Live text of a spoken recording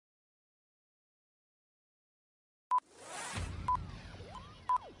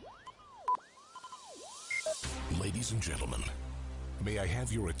Ladies and gentlemen, may I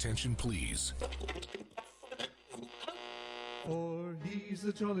have your attention, please? For he's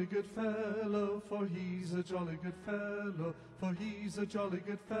a jolly good fellow, for he's a jolly good fellow, for he's a jolly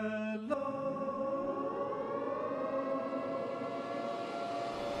good fellow.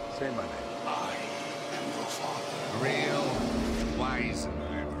 Say my name. I am your father. Real wise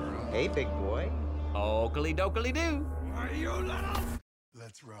liver. Hey, big boy. Oakley dokley doo. Are you little?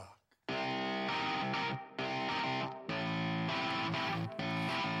 Let's rock.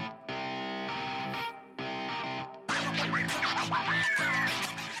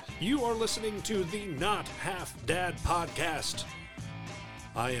 You are listening to the Not Half Dad podcast.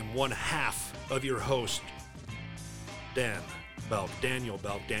 I am one half of your host, Dan Belk, Daniel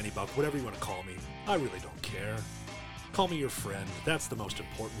Belk, Danny Belk, whatever you want to call me. I really don't care. Call me your friend. That's the most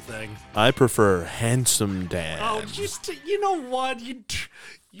important thing. I prefer handsome dad. Oh, you know what? You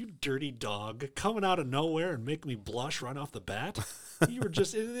dirty dog. Coming out of nowhere and making me blush right off the bat. You were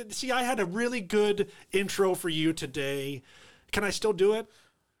just... See, I had a really good intro for you today. Can I still do it?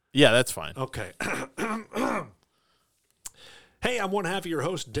 Yeah, that's fine. Okay. Hey, I'm one half of your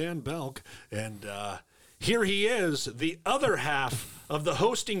host, Dan Belk, and here he is, the other half of the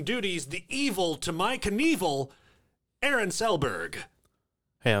hosting duties, the evil to my Knievel, Aaron Selberg.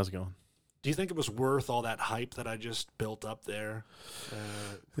 Hey, how's it going? Do you think it was worth all that hype that I just built up there?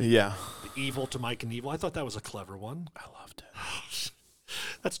 Yeah. The evil to my Knievel. I thought that was a clever one. I loved it.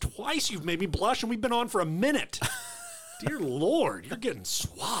 That's twice you've made me blush, and we've been on for a minute. Dear Lord, you're getting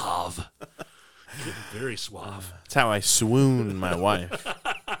suave. Getting very suave. That's how I swoon my wife.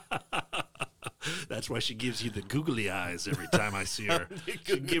 That's why she gives you the googly eyes every time I see her.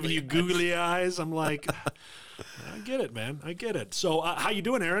 She's giving you googly eyes. I'm like, I get it, man. I get it. So how you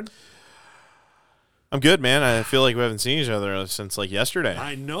doing, Aaron? I'm good, man. I feel like we haven't seen each other since like yesterday.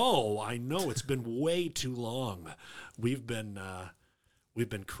 I know. It's been way too long. We've been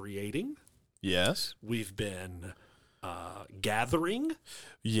creating. Yes. We've been gathering.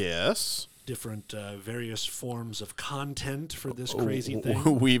 Yes. Different various forms of content for this crazy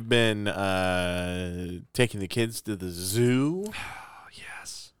thing. We've been taking the kids to the zoo.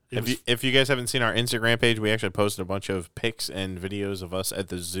 Yes. If you guys haven't seen our Instagram page, we actually posted a bunch of pics and videos of us at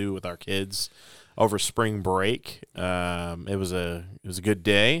the zoo with our kids over spring break. It was a good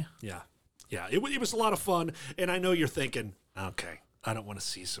day. Yeah. It was a lot of fun, and I know you're thinking, okay, I don't want to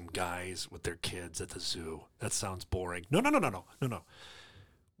see some guys with their kids at the zoo. That sounds boring. No.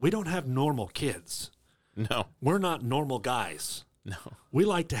 We don't have normal kids. No. We're not normal guys. No. We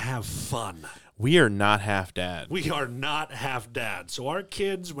like to have fun. We are not half dad. We are not half dad. So our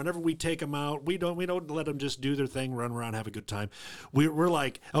kids, whenever we take them out, we don't let them just do their thing, run around, have a good time. We're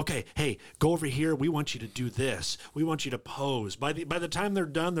like, okay, hey, go over here. We want you to do this. We want you to pose. By the time they're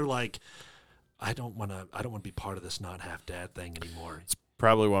done, they're like, I don't want to be part of this not half dad thing anymore. It's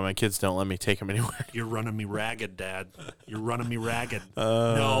probably why my kids don't let me take them anywhere. You're running me ragged, Dad. You're running me ragged.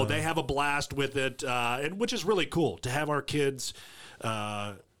 No, they have a blast with it, and which is really cool to have our kids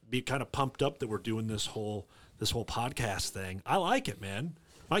be kind of pumped up that we're doing this whole podcast thing. I like it, man.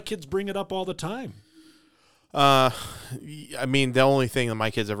 My kids bring it up all the time. I mean, the only thing that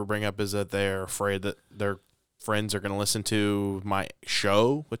my kids ever bring up is that they're afraid that their friends are going to listen to my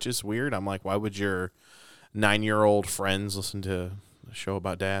show, which is weird. I'm like, why would your 9-year-old friends listen to a show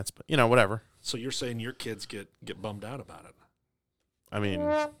about dads? But, whatever. So you're saying your kids get bummed out about it? I mean,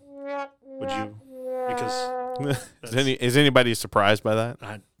 would you? Because is anybody surprised by that?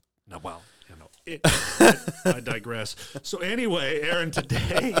 I digress. So anyway, Aaron,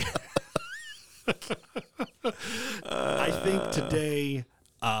 today, I think today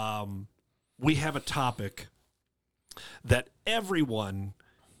we have a topic that everyone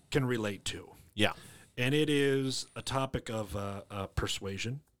can relate to. Yeah. And it is a topic of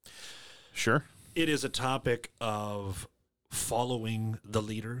persuasion. Sure. It is a topic of following the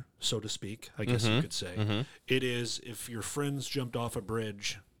leader, so to speak, I guess you could say. Mm-hmm. It is, if your friends jumped off a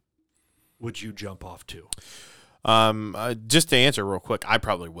bridge, would you jump off too? Just to answer real quick, I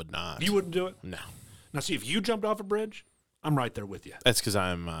probably would not. You wouldn't do it? No. Now, see, if you jumped off a bridge, I'm right there with you. That's because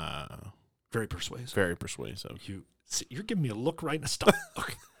I'm very persuasive. Very persuasive. You're giving me a look right in the stomach.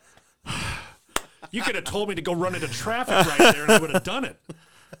 Okay. You could have told me to go run into traffic right there, and I would have done it.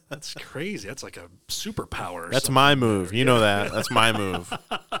 That's crazy. That's like a superpower. That's my move. You know that. That's my move.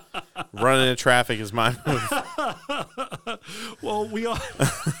 Running into traffic is my move. Well, we all.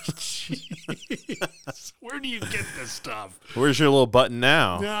 Jeez. Where do you get this stuff? Where's your little button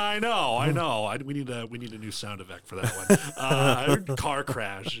now? Yeah, I know. We need a new sound effect for that one. Car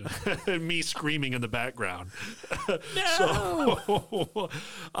crash, me screaming in the background. So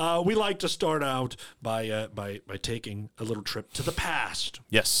we like to start out by taking a little trip to the past.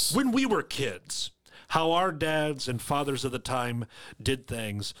 Yes. When we were kids, how our dads and fathers of the time did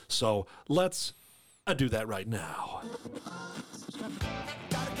things. So let's do that right now.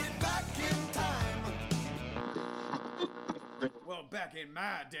 Well, back in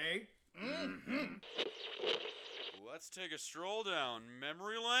my day. Let's take a stroll down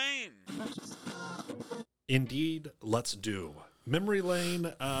memory lane. Indeed, let's do. Memory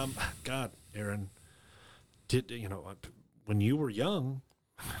lane, God, Aaron, when you were young,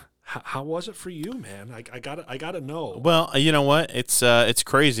 how was it for you, man? I gotta know. Well, you know what? It's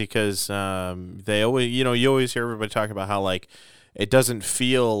crazy because they always, you always hear everybody talk about how like it doesn't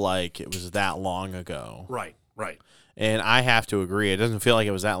feel like it was that long ago. Right. And I have to agree. It doesn't feel like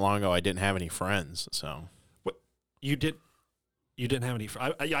it was that long ago. I didn't have any friends, so. What you did? You didn't have any.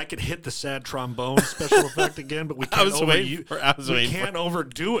 I could hit the sad trombone special effect again, but we can't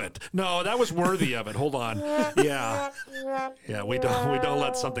overdo it. No, that was worthy of it. Hold on. Yeah. We don't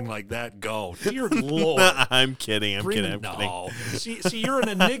let something like that go. Dear Lord. I'm kidding. I'm kidding. See, you're an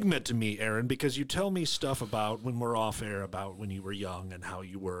enigma to me, Aaron, because you tell me stuff about when we're off air about when you were young and how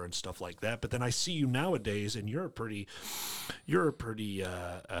you were and stuff like that. But then I see you nowadays, and you're a pretty.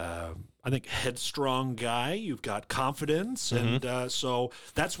 I think headstrong guy. You've got confidence, and so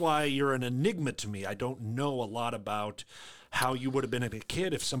that's why you're an enigma to me. I don't know a lot about how you would have been as a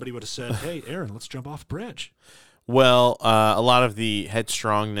kid if somebody would have said, "Hey, Aaron, let's jump off a bridge." Well, a lot of the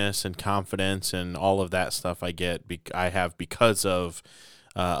headstrongness and confidence and all of that stuff I have because of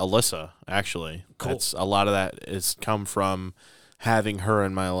Alyssa. Actually, cool. A lot of that has come from having her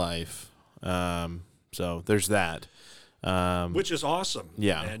in my life. So there's that. Which is awesome.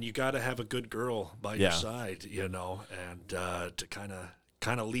 Yeah. And you got to have a good girl by your side, and to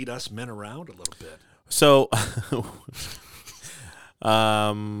kind of lead us men around a little bit. So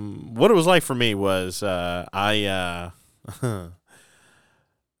what it was like for me was I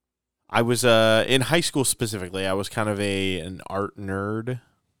was in high school specifically. I was kind of an art nerd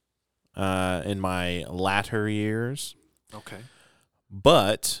in my latter years. Okay.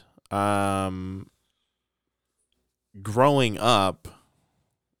 But growing up,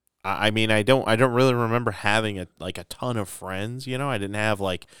 I mean, I don't really remember having a ton of friends. I didn't have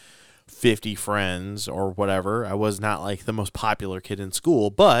like 50 friends or whatever. I was not like the most popular kid in school,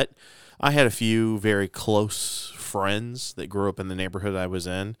 but I had a few very close friends that grew up in the neighborhood I was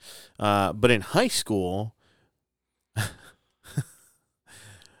in. But in high school,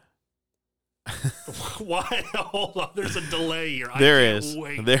 why? Hold on, there's a delay here. There I can't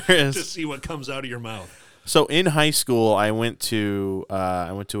wait to see what comes out of your mouth. So in high school, I went to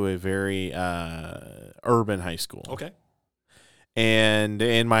a very urban high school. Okay. And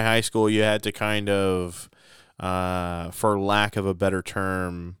in my high school, you had to kind of, for lack of a better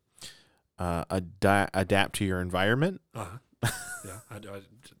term, adapt to your environment. Yeah,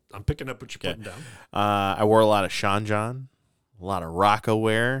 I'm picking up what you're putting down. I wore a lot of Sean John, a lot of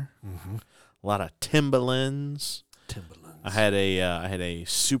Rockaware, a lot of Timberlands. I had a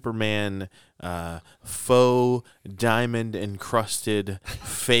Superman faux diamond encrusted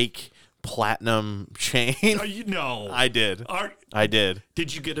fake platinum chain. I did. I did.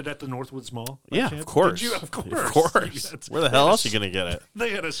 Did you get it at the Northwoods Mall? Yeah, of course. Did you? Of course. Of course. Where the hell else are you going to get it?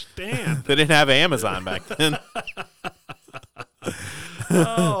 They had a stand. They didn't have Amazon back then.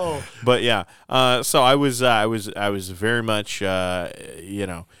 Oh. But yeah. So I was very much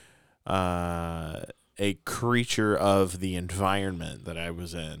a creature of the environment that I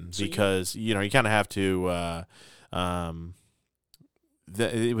was in, because you kind of have to.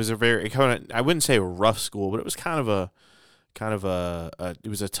 It was a very I wouldn't say a rough school, but it was kind of a it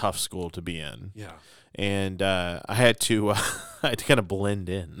was a tough school to be in. Yeah, and I had to kind of blend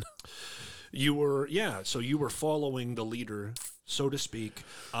in. You were so you were following the leader, so to speak,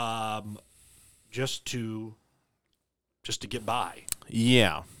 just to get by.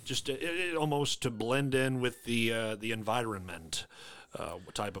 Yeah. Just almost to blend in with the environment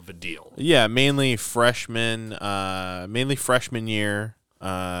type of a deal. Yeah, mainly freshman year,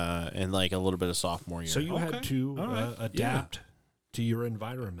 and like a little bit of sophomore year. So you had to adapt to your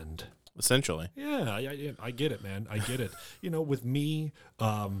environment. Essentially. Yeah, I get it, man. I get it. With me,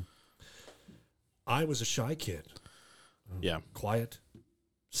 I was a shy kid. Yeah. Quiet,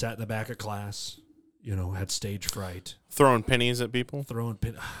 sat in the back of class, had stage fright. Throwing pennies at people? I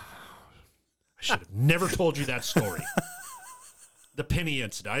should have never told you that story. the penny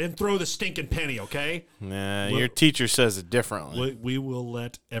incident. I didn't throw the stinking penny, okay? Nah, Well- your teacher says it differently. We will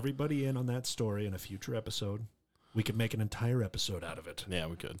let everybody in on that story in a future episode. We could make an entire episode out of it. Yeah,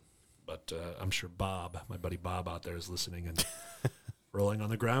 we could. But I'm sure Bob, my buddy Bob out there, is listening and rolling on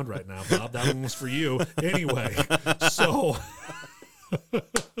the ground right now. Bob, that one was for you. Anyway, so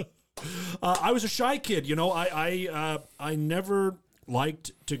I was a shy kid. You know, I never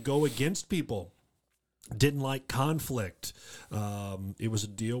liked to go against people. Didn't like conflict. It was a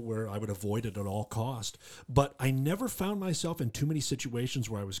deal where I would avoid it at all cost. But I never found myself in too many situations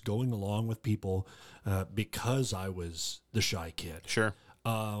where I was going along with people because I was the shy kid. Sure.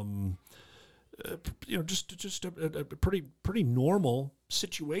 You know, just a pretty normal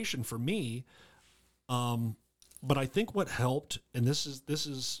situation for me. But I think what helped, and this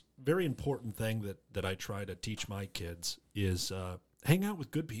is very important thing that I try to teach my kids, is hang out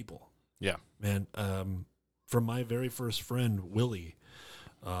with good people. Yeah. Man, from my very first friend Willie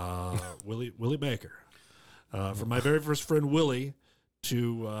Baker, from my very first friend Willie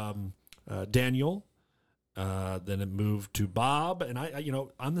to Daniel. Then it moved to Bob, and I, you know,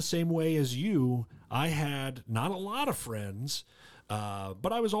 I'm the same way as you. I had not a lot of friends,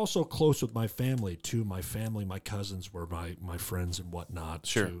 but I was also close with my family too. My family, my cousins were my friends and whatnot.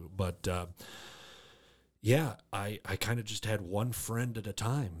 Sure. Too. But yeah, I kind of just had one friend at a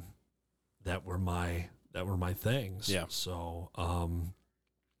time that were my things. Yeah. So,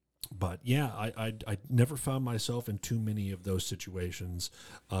 but yeah, I never found myself in too many of those situations.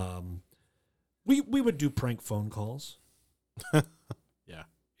 We would do prank phone calls. Yeah.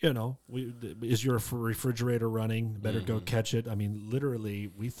 You know, is your refrigerator running? Better go catch it. I mean, literally,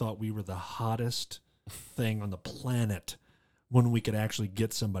 we thought we were the hottest thing on the planet when we could actually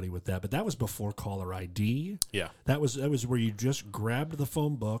get somebody with that. But that was before caller ID. Yeah. That was where you just grabbed the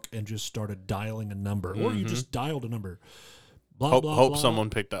phone book and just started dialing a number, or you just dialed a number. Blah, blah, Hope blah, someone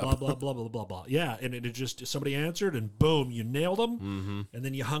picked up. Blah, blah, blah, blah, blah, blah. Yeah, and it just, somebody answered, and boom, you nailed them, and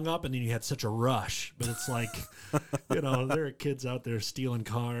then you hung up, and then you had such a rush. But it's like, you know, there are kids out there stealing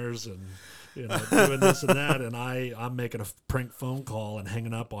cars and, you know, doing this and that, and I'm making a prank phone call and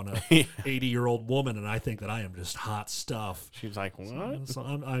hanging up on a 80-year-old woman, and I think that I am just hot stuff. She's like, what? So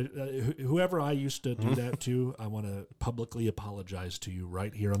whoever I used to do that to, I want to publicly apologize to you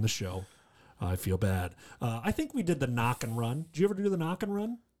right here on the show. I feel bad. I think we did the knock and run. Did you ever do the knock and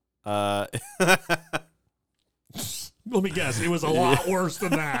run? Let me guess. It was a lot worse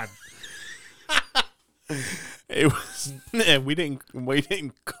than that. It was. We didn't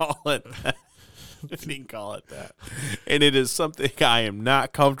call it that. We didn't call it that. And it is something I am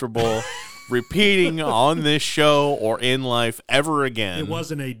not comfortable repeating on this show or in life ever again. It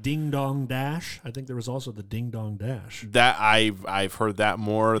wasn't a ding dong dash. I think there was also the ding dong dash. That I've heard that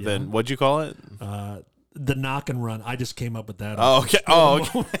more than, what'd you call it? The knock and run. I just came up with that. Oh, okay. Oh,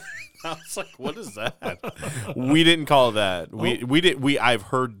 okay. I was like, what is that? We didn't call it that. I've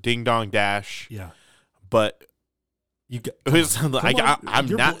heard ding dong dash. Yeah. But You got, I'm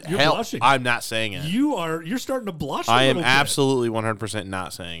you're not. you're Hell, blushing. I'm not saying it. You're starting to blush. I am little bit. absolutely 100%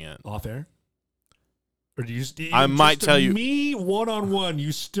 not saying it. Off air. Or do you? I might tell you. Me one-on-one.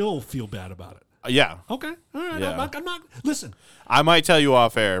 You still feel bad about it. Yeah, Okay. All right. Yeah. I'm not. Listen. I might tell you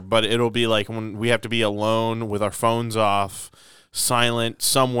off air, but it'll be like when we have to be alone with our phones off, silent,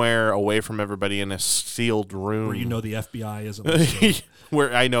 somewhere away from everybody in a sealed room Where you know the FBI isn't listening.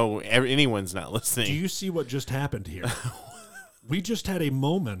 where I know anyone's not listening. Do you see what just happened here? We just had a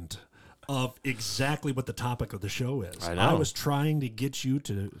moment of exactly what the topic of the show is. I know. I was trying to get you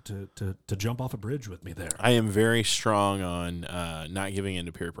to jump off a bridge with me there. I am very strong on not giving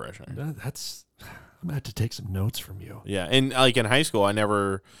into peer pressure. That's. I'm gonna have to take some notes from you. Yeah, and like in high school, I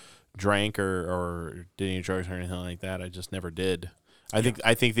never drank or did any drugs or anything like that. I just never did. I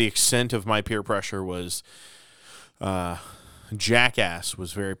think the extent of my peer pressure was, Jackass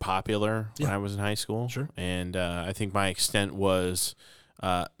was very popular when I was in high school. Sure. And I think my extent was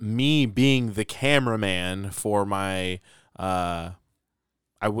me being the cameraman for my. I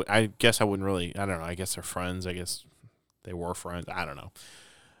guess I wouldn't really. I don't know. I guess they're friends. I guess they were friends. I don't know.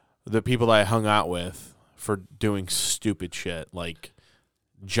 The people that I hung out with for doing stupid shit, like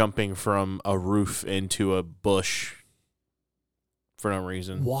jumping from a roof into a bush for no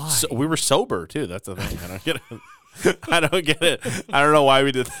reason. Why? So, we were sober too. That's the thing. I don't get it. I don't get it. I don't know why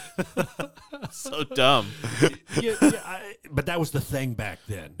we did that. So dumb. But that was the thing back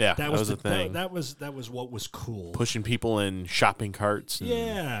then. Yeah, that was the thing. That was what was cool. Pushing people in shopping carts and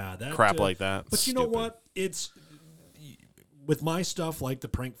that crap like that. But you know Stupid. what? It's with my stuff like the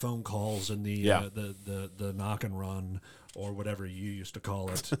prank phone calls and the knock and run. or whatever you used to call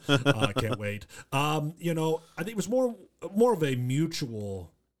it. I can't wait. You know, I think it was more of a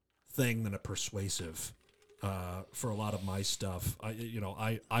mutual thing than a persuasive for a lot of my stuff.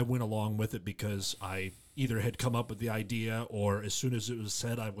 I went along with it because I either had come up with the idea, or as soon as it was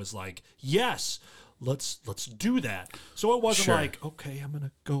said, I was like, yes, let's do that. So it wasn't like, okay, I'm going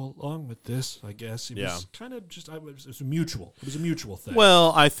to go along with this, I guess. It was kind of just, it was mutual. It was a mutual thing.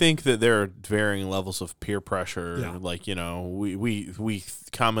 Well, I think that there are varying levels of peer pressure. Yeah. Like, you know, we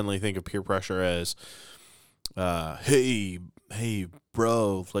commonly think of peer pressure as, hey,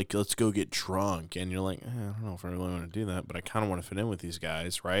 bro, like, let's go get drunk. And you're like, I don't know if I really want to do that, but I kind of want to fit in with these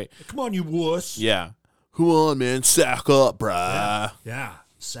guys, right? Come on, you wuss. Yeah. Come on, man. Sack up, brah. Yeah.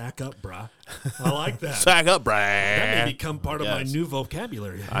 Sack up, brah. I like that. Sack up, brah. That may become part of my Yes. new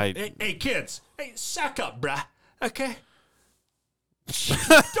vocabulary. Hey, kids. Hey, sack up, brah. Okay?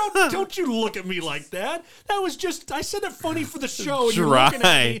 don't you look at me like that. That was just, I said it funny for the show, and you're looking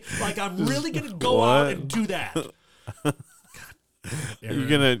at me like I'm really going to go out and do that. You're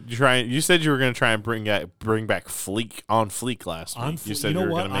gonna try. You said you were gonna try and bring back Fleek last week. You said you know you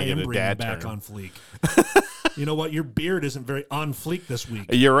were what? gonna make I am it a bringing dad back turn. on Fleek. You know what? Your beard isn't very on fleek this week.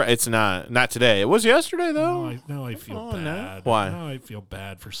 You're right. It's not today. It was yesterday though. Now I feel Oh, no. bad. Why? Now I feel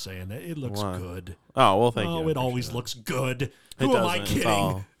bad for saying that. It looks Why? good. Oh well, thank you. Oh, I it always appreciate looks good. It Who am I doesn't. It's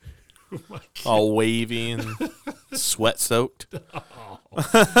kidding? all wavy and sweat soaked.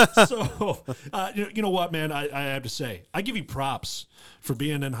 So, you know what, man? I have to say, I give you props for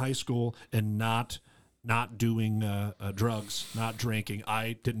being in high school and not doing drugs, not drinking.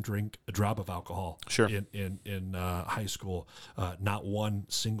 I didn't drink a drop of alcohol. Sure. In high school, not one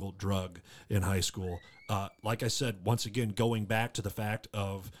single drug in high school. Like I said, once again, going back to the fact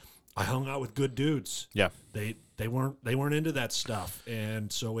of I hung out with good dudes. Yeah. They weren't into that stuff,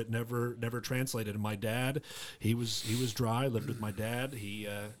 and so it never translated. And my dad, he was dry. Lived with my dad. He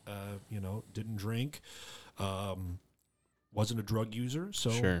didn't drink, wasn't a drug user. So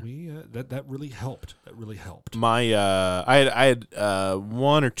Sure. we that really helped. That really helped. My I had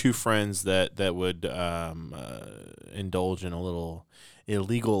one or two friends that would indulge in a little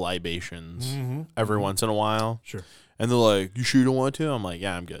illegal libations every once in a while. Sure. And they're like, "You sure you don't want to?" I'm like,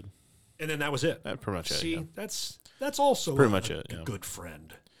 "Yeah, I'm good." And then that was it. That's pretty much See, it. Yeah. that's also Pretty much it, a yeah. good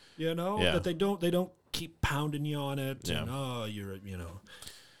friend. You know Yeah. that they don't keep pounding you on it. Yeah. And, you're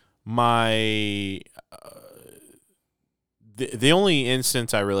My the only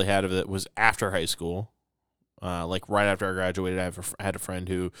instance I really had of it was after high school, like right after I graduated. I had a friend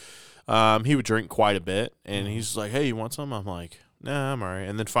who he would drink quite a bit, and he's like, "Hey, you want some?" I'm like, "Nah, I'm all right."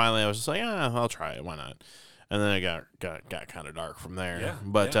 And then finally, I was just like, I'll try it. Why not?" And then it got kind of dark from there. Yeah,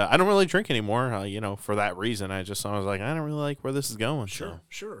 But I don't really drink anymore. For that reason, I was like, I don't really like where this is going. So.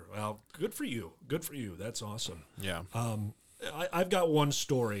 Sure. Well, good for you. Good for you. That's awesome. Yeah. I've got one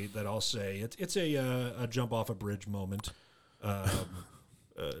story that I'll say. It's a jump off a bridge moment.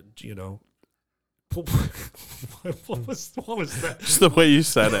 What was that? Just the way you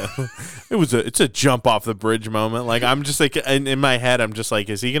said it. It's a jump off the bridge moment. Like, I'm just like, in my head, I'm just like,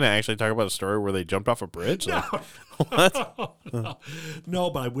 is he going to actually talk about a story where they jumped off a bridge? Like, what? No,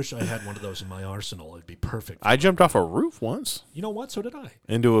 but I wish I had one of those in my arsenal. It'd be perfect. I jumped off a roof once You know what? So did I.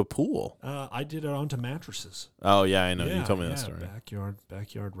 into a pool. I did it onto mattresses. Oh, yeah, I know. You told me that story.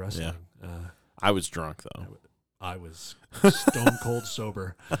 Backyard wrestling. I was drunk, though. I was stone cold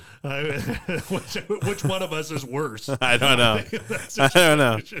sober. Which one of us is worse? I don't know. I don't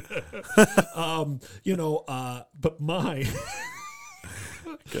know. But my,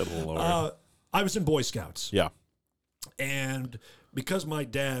 Good Lord. I was in Boy Scouts, Yeah. and because my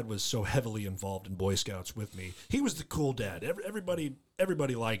dad was so heavily involved in Boy Scouts with me, he was the cool dad.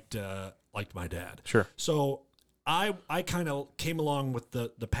 Everybody liked my dad. Sure. So I kind of came along with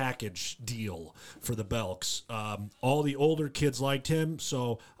the package deal for the Belks. All the older kids liked him,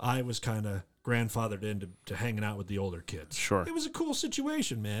 so I was kind of grandfathered into hanging out with the older kids. Sure. It was a cool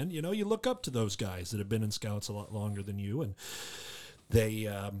situation, man. You look up to those guys that have been in Scouts a lot longer than you, and they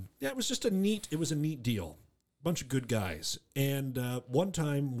it was just a neat deal. Bunch of good guys. And one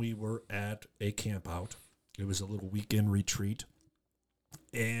time we were at a camp out. It was a little weekend retreat,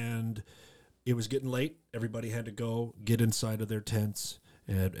 and it was getting late. Everybody had to go get inside of their tents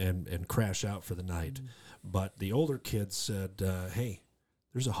and crash out for the night. But the older kids said, hey,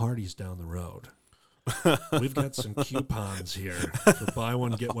 there's a Hardee's down the road. We've got some coupons here for buy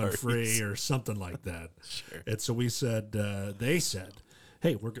one, get one free or something like that. Sure. And so we said, they said,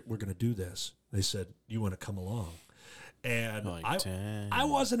 hey, we're going to do this. They said, you want to come along? And Like, dang. I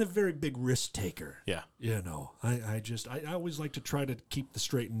wasn't a very big risk taker. Yeah. You know, I always like to try to keep the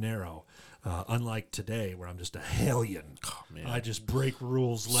straight and narrow. Unlike today, where I'm just a hellion. Oh, man. I just break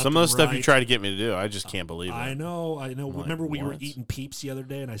rules left Some of the and stuff you right. try to get me to do, I just can't believe it. I know. Remember we were what? eating Peeps the other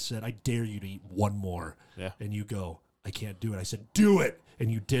day, and I said, I dare you to eat one more. Yeah. And you go, I can't do it. I said, do it.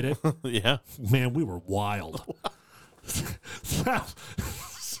 And you did it. Yeah. Man, we were wild.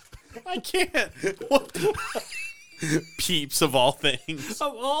 I can't. What? Peeps of all things.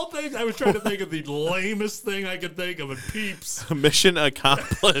 Of all things, I was trying to think of the lamest thing I could think of, and Peeps. Mission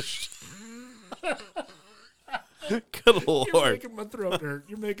accomplished. Good You're Lord. making my throat hurt.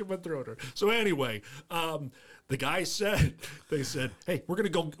 You're making my throat hurt. So anyway, the guy said, they said, hey, we're gonna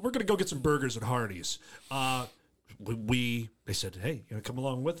go get some burgers at Hardee's. They said, hey, you know, come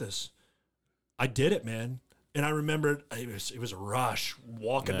along with us. I did it, man. And I remembered it was a rush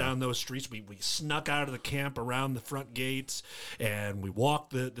walking down those streets. We snuck out of the camp around the front gates, and we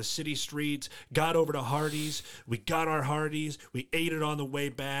walked the city streets, got over to Hardee's. We got our Hardee's. We ate it on the way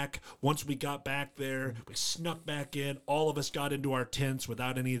back. Once we got back there, we snuck back in. All of us got into our tents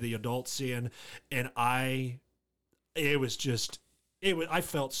without any of the adults seeing. And I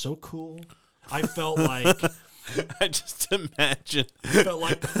felt so cool. I felt like... I just imagine. felt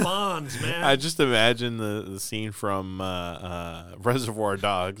like the Fonz, man. I just imagine the scene from Reservoir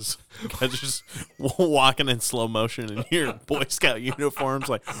Dogs. Guys just walking in slow motion in your Boy Scout uniforms,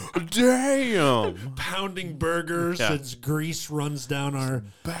 like, damn, Pounding burgers as grease runs down our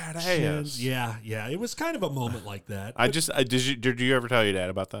badass. chins. Yeah. It was kind of a moment like that. Did you ever tell your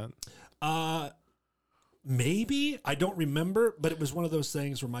dad about that? Maybe I don't remember, but it was one of those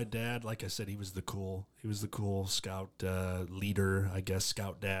things where my dad, like I said, he was the cool scout leader, I guess,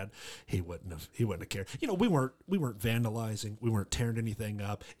 scout dad. He wouldn't have cared. You know, we weren't vandalizing, we weren't tearing anything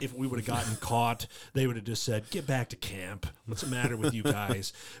up. If we would have gotten caught, they would have just said, "Get back to camp. What's the matter with you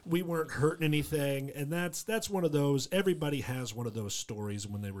guys?" We weren't hurting anything, and that's one of those. Everybody has one of those stories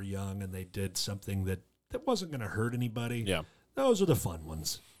when they were young and they did something that wasn't going to hurt anybody. Yeah, those are the fun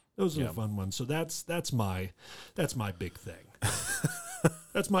ones. Those are the fun ones. So that's my big thing.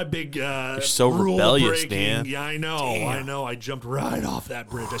 That's my big you're so rule rebellious, breaking. Dan. Yeah, I know. Damn. I know. I jumped right off that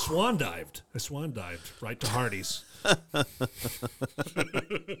bridge. I swan dived right to Hardee's.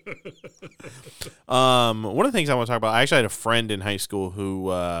 One of the things I want to talk about, I actually had a friend in high school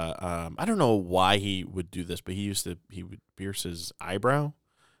who I don't know why he would do this, but he would pierce his eyebrow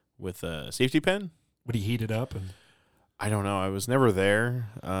with a safety pin. Would he heat it up? And I don't know. I was never there,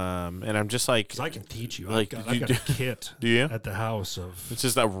 and I'm just like, 'cause I can teach you. Like, I've got a kit. Do you? At the house of. It's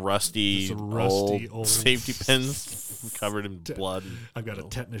just a rusty old safety pins covered in blood. I've got a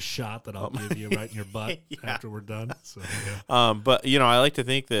tetanus shot that I'll give you right in your butt after we're done. So, yeah. But you know, I like to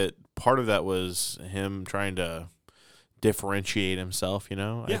think that part of that was him trying to differentiate himself. You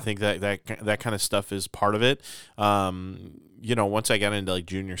know, Yeah. I think that kind of stuff is part of it. You know, once I got into like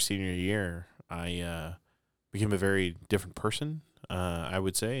junior, senior year, I became a very different person. I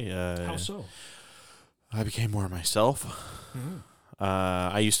would say. How so? I became more myself. Mm-hmm.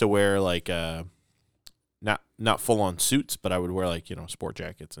 I used to wear like not full on suits, but I would wear like, you know, sport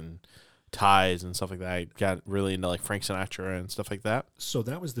jackets and ties and stuff like that. I got really into like Frank Sinatra and stuff like that. So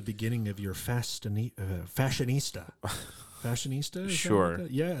that was the beginning of your fashionista. Fashionista? Is Sure. That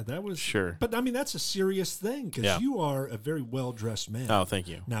what yeah, that was. Sure. But I mean, that's a serious thing because you are a very well dressed man. Oh, thank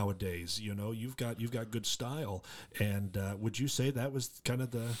you. Nowadays, you know, you've got good style. And would you say that was kind of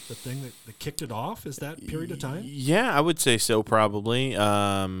the thing that kicked it off? Is that period of time? Yeah, I would say so. Probably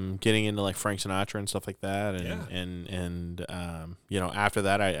getting into like Frank Sinatra and stuff like that, and Yeah. and you know, after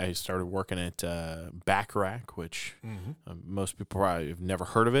that, I started working at Bacharach, which most people probably have never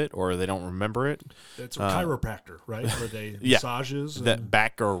heard of it or they don't remember it. That's a chiropractor, right? Where they Yeah. massages. That and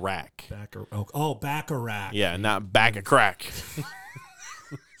Bacharach. Bacharach. Yeah, not back a crack.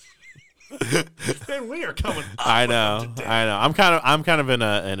 And we are coming. I know. I'm kind of in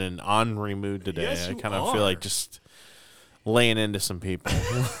an ornery mood today. Yes, I you kind of feel like are. just laying into some people,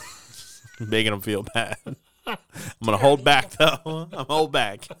 making them feel bad. I'm gonna hold back though. I'm hold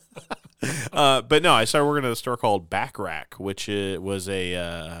back. But no, I started working at a store called Bacharach, which was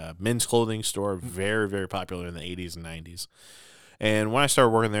a men's clothing store, very very popular in the 80s and 90s. And when I started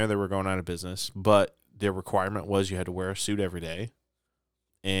working there, they were going out of business, but their requirement was you had to wear a suit every day.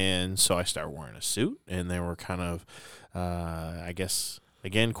 And so I started wearing a suit, and they were kind of, I guess,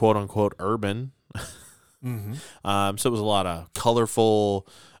 again, quote unquote, urban. So it was a lot of colorful.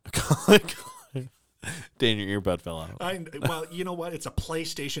 Dan, your earbud fell out. Well, you know what? It's a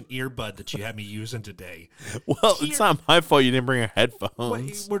PlayStation earbud that you had me using today. Well, it's not my fault you didn't bring your Well,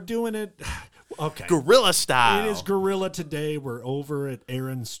 headphones. we're doing it. Okay. Gorilla style. It is Gorilla today. We're over at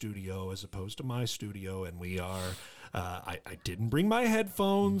Aaron's studio as opposed to my studio, and we are. I didn't bring my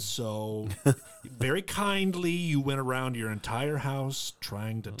headphones, so very kindly you went around your entire house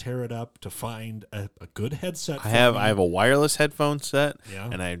trying to tear it up to find a good headset. I have a wireless headphone set, Yeah.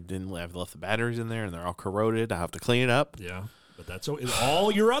 and I've left the batteries in there, and they're all corroded. I have to clean it up. Yeah, but that's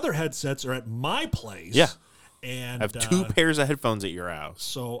all your other headsets are at my place. Yeah. And I have 2 pairs of headphones at your house.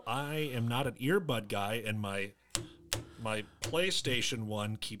 So I am not an earbud guy, and my PlayStation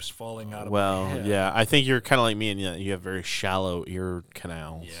one keeps falling out of my head. Yeah, I think you're kind of like me, and you have very shallow ear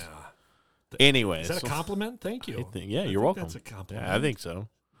canals. Yeah. Anyways, Is that a compliment? Thank you. You're welcome. That's a compliment. Yeah, I think so.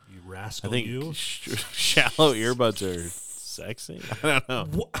 You rascal, I think you. shallow earbuds are sexy. I don't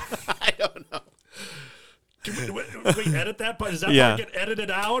know. I don't know. Can we edit that part? Does that Yeah. part get edited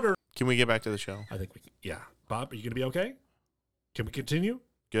out? Or Can we get back to the show? I think we can. Yeah. Bob, are you going to be okay? Can we continue?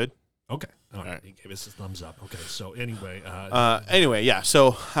 Good. Okay. All right. right. He gave us a thumbs up. Okay. So anyway. Anyway, yeah.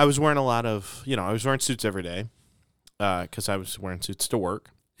 So I was wearing a lot of, I was wearing suits every day because I was wearing suits to work.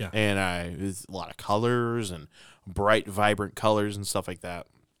 Yeah. And it was a lot of colors and bright, vibrant colors and stuff like that.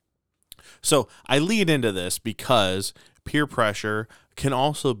 So I lead into this because peer pressure can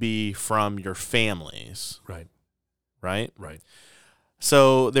also be from your families, Right. right? Right.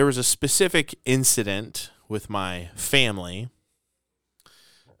 So there was a specific incident with my family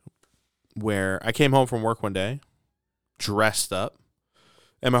where I came home from work one day, dressed up,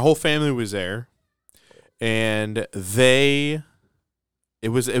 and my whole family was there, and it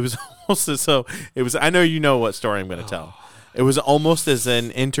was almost as though it was. I know you know what story I'm going to tell. It was almost as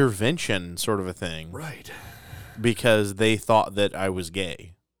an intervention sort of a thing, Right. because they thought that I was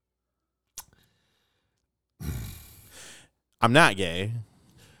gay. I'm not gay.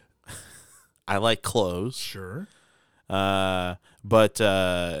 I like clothes. Sure. But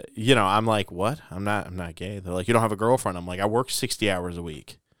I'm like, what? I'm not gay. They're like, you don't have a girlfriend. I'm like, I work 60 hours a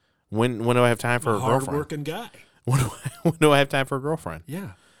week. When do I have time for a girlfriend? Hard-working guy. When do I have time for a girlfriend?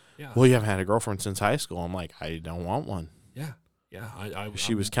 Yeah. Yeah. Well, you haven't had a girlfriend since high school. I'm like, I don't want one. Yeah. Yeah.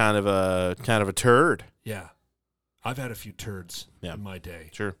 She was kind of a turd. Yeah. I've had a few turds Yeah. in my day.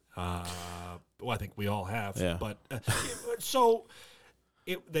 Sure. Well, I think we all have. Yeah. But so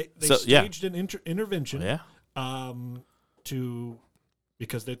they So, yeah. staged an intervention. Yeah.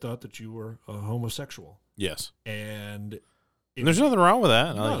 Because they thought that you were a homosexual, Yes. and There's nothing wrong with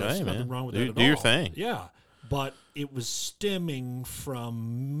that. no, I'm like, there's hey, nothing man, wrong with do, that at do your all. thing. Yeah, but it was stemming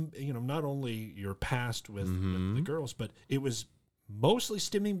from not only your past with the girls, but it was mostly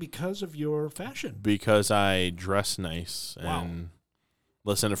stemming because of your fashion. Because I dress nice Wow. and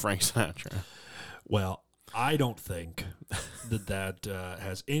listen to Frank Sinatra. Well, I don't think that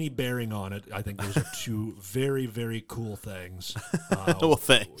has any bearing on it. I think those are two very, very cool things. Well,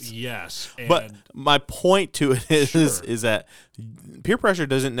 thanks. Yes, and But my point to it is Sure. is that peer pressure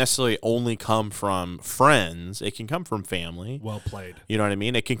doesn't necessarily only come from friends. It can come from family. well played. You know what I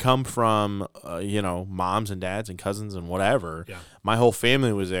mean? It can come from moms and dads and cousins and whatever. Yeah. My whole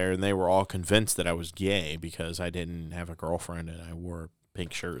family was there, and they were all convinced that I was gay because I didn't have a girlfriend and I wore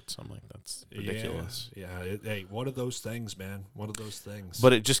pink shirts. I'm like, that's ridiculous. Yeah. Hey, what are those things, man? What are those things?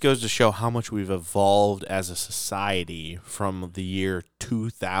 But it just goes to show how much we've evolved as a society from the year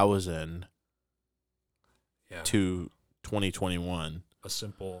 2000 yeah. to 2021. a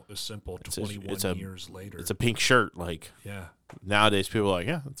simple It's 21 years later. It's a pink shirt. Like yeah. nowadays, people are like,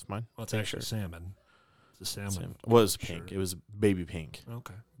 yeah, that's fine. Well, it's Pink actually shirt. salmon. It's a salmon. It was shirt. pink. It was baby pink.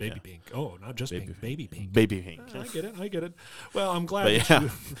 Okay. Baby Yeah. pink. Oh, not just Baby pink. Baby pink. Baby pink. I get it. Well, I'm glad But that yeah,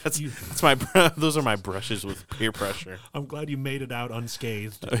 you, that's you- that's my those are my brushes with peer pressure. I'm glad you made it out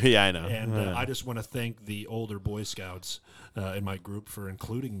unscathed. Yeah, I know. And I just want to thank the older Boy Scouts in my group for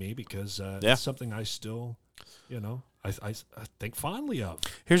including me because Yeah. it's something I still, I think fondly of.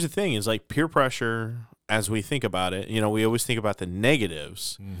 Here's the thing: is like peer pressure. As we think about it, we always think about the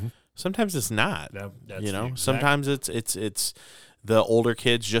negatives. Mm-hmm. Sometimes it's not. That's You the exact- sometimes it's the older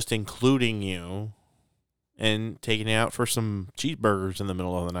kids just including you and taking you out for some cheeseburgers in the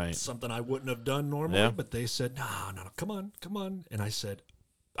middle of the night. something I wouldn't have done normally, Yeah. but they said, no, come on. And I said,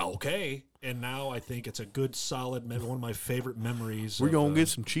 okay. And now I think it's a good, solid, one of my favorite memories. We're of, gonna get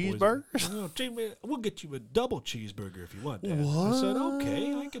some boys- cheeseburgers? No, Jamie, we'll get you a double cheeseburger if you want that. I said,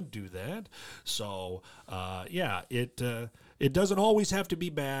 okay, I can do that. So, it doesn't always have to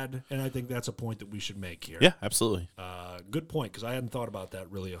be bad, and I think that's a point that we should make here. Yeah, absolutely. Good point, because I hadn't thought about that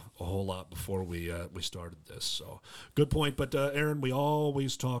really a whole lot before we started this. So, good point. But Aaron, we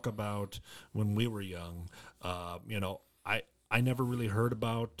always talk about when we were young. I never really heard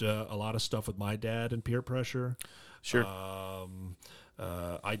about a lot of stuff with my dad and peer pressure. Sure.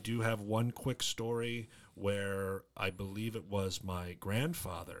 I do have one quick story where I believe it was my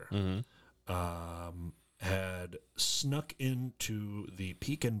grandfather had snuck into the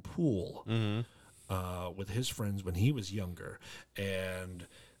Pekin pool with his friends when he was younger, and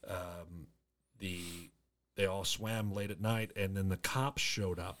they all swam late at night, and then the cops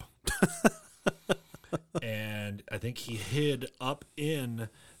showed up. And I think he hid up in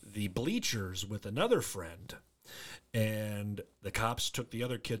the bleachers with another friend. And the cops took the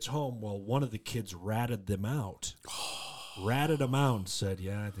other kids home. Well, one of the kids ratted them out. Ratted them out and said,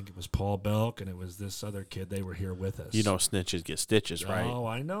 yeah, I think it was Paul Belk and it was this other kid. They were here with us. You know, snitches get stitches, right? Oh,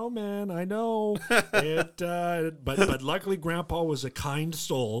 I know, man. I know. But luckily, Grandpa was a kind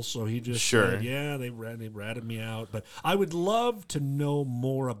soul, so he just said, yeah, they ratted me out. But I would love to know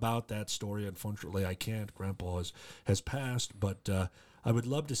more about that story. Unfortunately, I can't. Grandpa has passed, but I would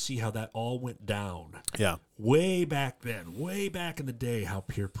love to see how that all went down. Yeah. Way back then, way back in the day, how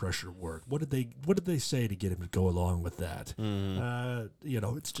peer pressure worked. What did they say to get him to go along with that?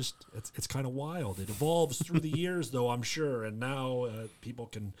 It's kind of wild. It evolves through the years, though, I'm sure. And now people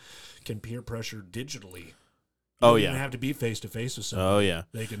can peer pressure digitally. You don't even have to be face to face with someone. Oh yeah.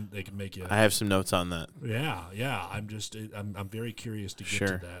 They can make you. I have some notes on that. Yeah. I'm very curious to get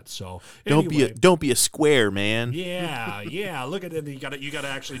to that. So don't be a square, man. Yeah. Look at it. You got to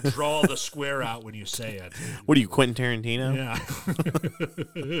actually draw the square out when you say it. What are you, Quentin Tarantino? Yeah.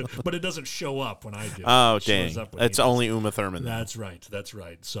 But it doesn't show up when I do. Oh, it dang. It's only Uma Thurman. That's right.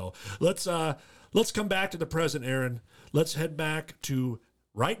 So let's come back to the present, Aaron. Let's head back to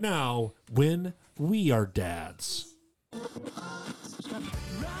right now when we are dads. There's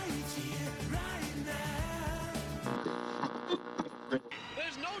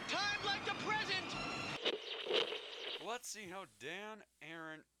no time like the present. Let's see how Dan,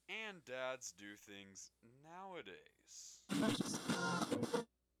 Aaron, and dads do things nowadays.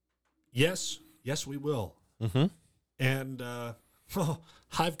 Yes, we will. Mm-hmm. And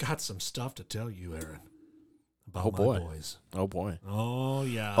I've got some stuff to tell you, Aaron, about my boys. Oh boy. Oh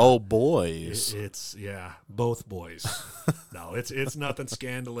yeah. Oh boys. It's both boys. No, it's nothing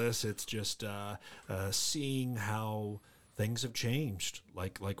scandalous. It's just seeing how things have changed.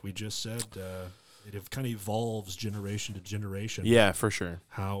 Like we just said, it kind of evolves generation to generation. Yeah, for sure.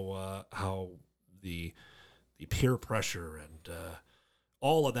 How the peer pressure and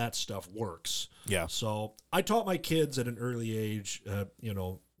all of that stuff works. Yeah. So I taught my kids at an early age,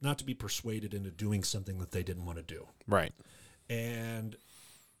 not to be persuaded into doing something that they didn't want to do. Right. And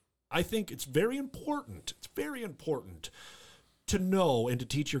I think it's very important. It's very important to know and to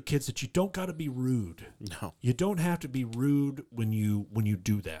teach your kids that you don't got to be rude. No. You don't have to be rude when you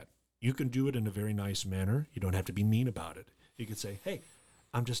do that. You can do it in a very nice manner. You don't have to be mean about it. You can say, "Hey,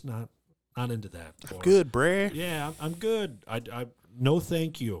 I'm just not into that." I'm good, bruh. Yeah, I'm good. I no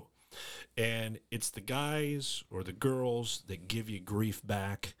thank you. And it's the guys or the girls that give you grief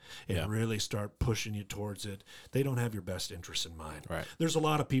back and really start pushing you towards it. They don't have your best interests in mind. Right. There's a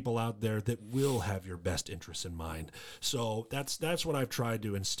lot of people out there that will have your best interests in mind. So that's what I've tried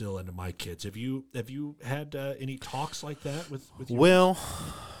to instill into my kids. Have you had any talks like that with your Well,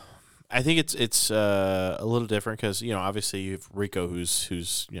 I think it's a little different because obviously you have Rico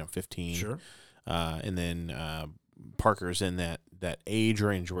who's 15, Sure. And then Parker's in that age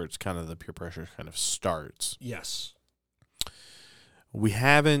range where it's kind of the peer pressure kind of starts. Yes. We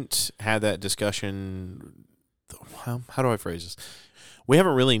haven't had that discussion. How do I phrase this? We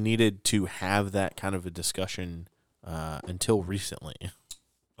haven't really needed to have that kind of a discussion until recently.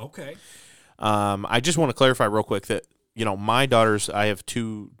 Okay. I just want to clarify real quick that my daughters. I have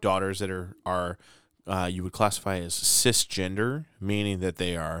two daughters that are you would classify as cisgender, meaning that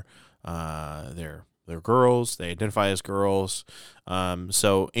they are they're girls. They identify as girls.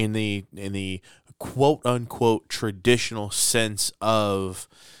 So in the quote unquote traditional sense of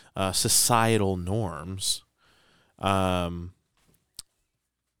societal norms,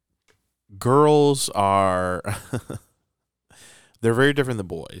 girls are they're very different than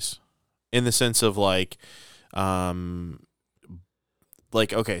boys in the sense of okay.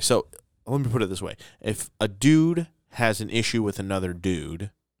 So let me put it this way: if a dude has an issue with another dude,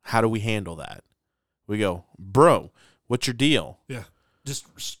 how do we handle that? We go, bro, what's your deal? Yeah. Just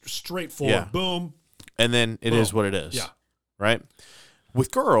straightforward. Yeah. Boom. And then it is what it is. Yeah. Right?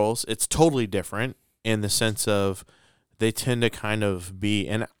 With girls, it's totally different in the sense of they tend to kind of be,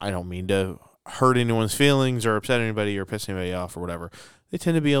 and I don't mean to hurt anyone's feelings or upset anybody or piss anybody off or whatever. They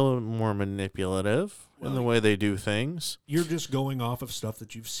tend to be a little more manipulative in the way they do things. You're just going off of stuff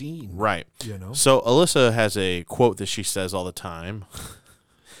that you've seen. Right. So Alyssa has a quote that she says all the time.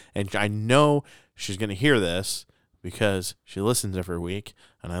 And I know she's going to hear this, because she listens every week,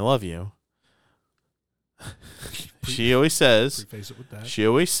 and I love you. She always says, Preface it with that. she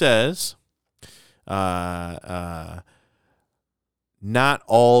always says, not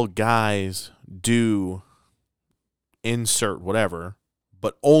all guys do insert whatever,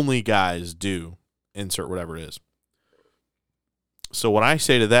 but only guys do insert whatever it is. So what I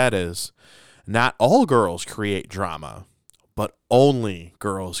say to that is, not all girls create drama, but only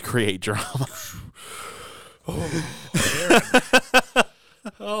girls create drama.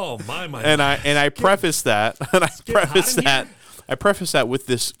 Oh my! And I preface that, and I preface that with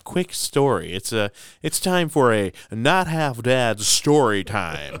this quick story. It's time for a not half dad's story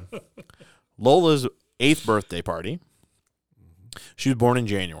time. Lola's 8th birthday party. She was born in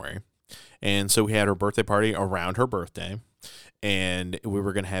January, and so we had her birthday party around her birthday, and we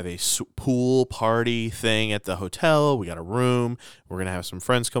were gonna have a pool party thing at the hotel. We got a room. We're gonna have some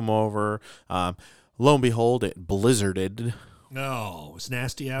friends come over. Lo and behold, it blizzarded. No, it's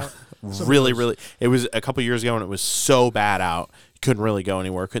nasty out. Really. It was a couple years ago, and it was so bad out. You couldn't really go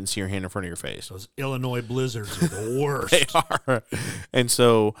anywhere. Couldn't see your hand in front of your face. Those Illinois blizzards are the worst. They are. And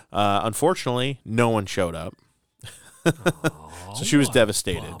so, unfortunately, no one showed up. So she was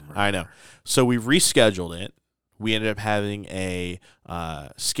devastated. Bummer. I know. So we rescheduled it. We ended up having a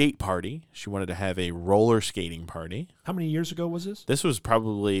skate party. She wanted to have a roller skating party. How many years ago was this? This was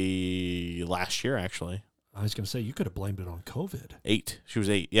probably last year, actually. I was going to say, you could have blamed it on COVID. 8. She was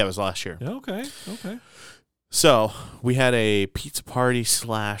 8. Yeah, it was last year. Okay. So we had a pizza party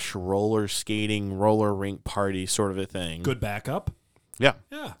 / roller skating, roller rink party sort of a thing. Good backup. Yeah.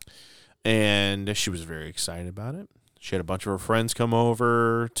 Yeah. And she was very excited about it. She had a bunch of her friends come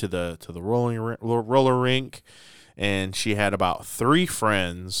over to the roller rink, and she had about 3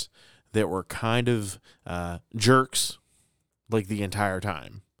 friends that were kind of jerks, like the entire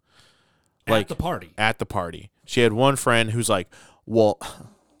time. At the party. At the party. She had one friend who's like, well,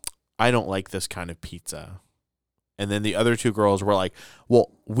 I don't like this kind of pizza. And then the other 2 girls were like,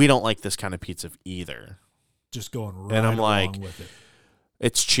 well, we don't like this kind of pizza either. Just going right and I'm like, along with it.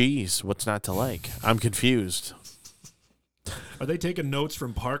 It's cheese. What's not to like? I'm confused. Are they taking notes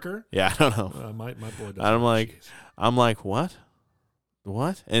from Parker? Yeah, I don't know. My boy doesn't. I'm like, what?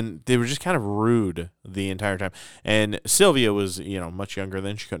 What? And they were just kind of rude the entire time. And Sylvia was, much younger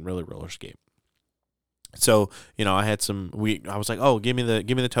then. She couldn't really roller skate. So, I had I was like, oh, give me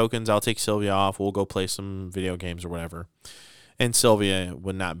the tokens. I'll take Sylvia off. We'll go play some video games or whatever. And Sylvia,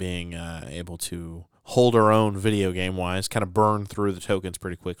 when not being able to hold her own video game wise, kind of burned through the tokens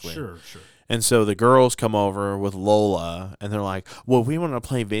pretty quickly. Sure. And so the girls come over with Lola, and they're like, well, we want to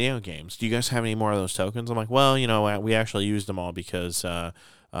play video games. Do you guys have any more of those tokens? I'm like, well, we actually used them all because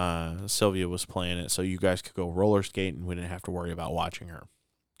Sylvia was playing it, so you guys could go roller skate, and we didn't have to worry about watching her.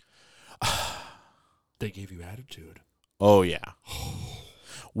 They gave you attitude. Oh, yeah.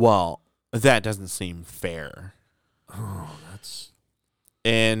 Well, that doesn't seem fair. Oh, that's...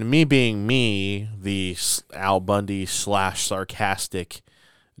 And me being me, the Al Bundy / sarcastic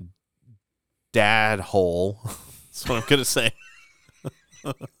dad hole. That's what I'm going to say.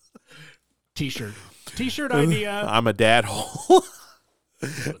 T-shirt idea. I'm a dad hole.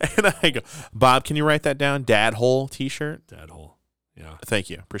 And I go, Bob, can you write that down? Dad hole T-shirt? Dad hole. Yeah.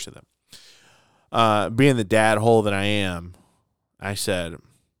 Thank you. Appreciate that. Being the dad hole that I am, I said,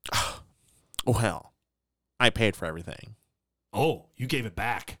 well, I paid for everything. Oh, you gave it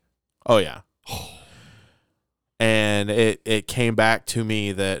back. Oh, yeah. And it came back to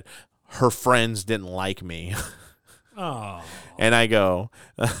me that her friends didn't like me. Oh. And I go,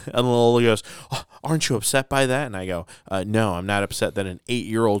 and Lola goes, oh, aren't you upset by that? And I go, no, I'm not upset that an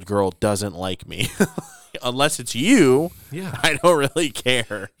 8-year-old girl doesn't like me. Unless it's you, yeah, I don't really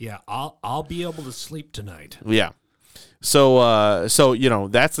care. Yeah, I'll be able to sleep tonight. Yeah. So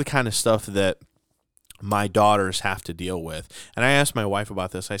that's the kind of stuff that my daughters have to deal with. And I asked my wife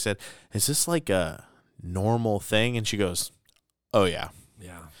about this. I said, is this like a normal thing? And she goes, oh, yeah.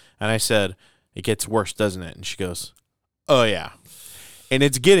 Yeah. And I said, it gets worse, doesn't it? And she goes, oh, yeah. And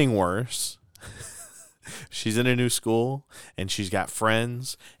it's getting worse. She's in a new school, and she's got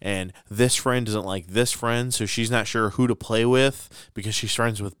friends, and this friend doesn't like this friend, so she's not sure who to play with because she's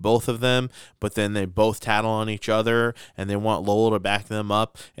friends with both of them, but then they both tattle on each other, and they want Lola to back them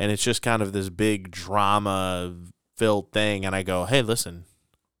up, and it's just kind of this big drama-filled thing, and I go, hey, listen,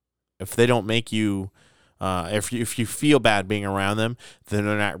 if they don't make you... if you feel bad being around them, then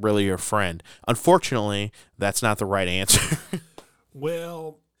they're not really your friend. Unfortunately, that's not the right answer.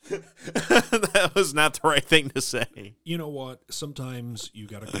 Well... that was not the right thing to say. You know what? Sometimes you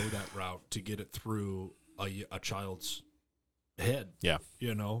got to go that route to get it through a child's head. Yeah.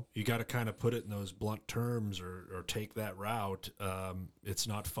 You know, you got to kind of put it in those blunt terms or take that route. It's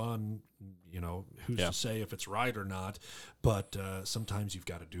not fun. You know, who's to say if it's right or not? But sometimes you've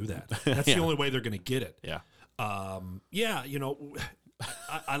got to do that. That's the only way they're going to get it. Yeah. You know,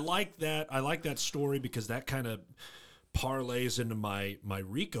 I like that. I like that story because that kind of parlays into my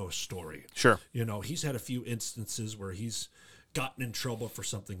Rico story. Sure. You know, he's had a few instances where he's gotten in trouble for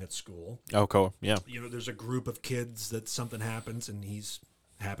something at school. Oh, cool. Yeah. You know, there's a group of kids that something happens and he's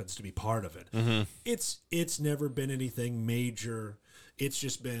happens to be part of it. Mm-hmm. It's never been anything major. It's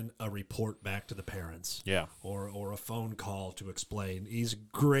just been a report back to the parents. Yeah. Or a phone call to explain. He's a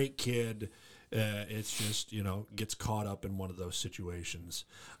great kid. It's just, you know, gets caught up in one of those situations.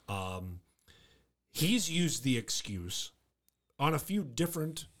 He's used the excuse on a few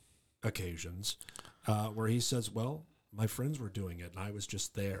different occasions where he says, well, my friends were doing it, and I was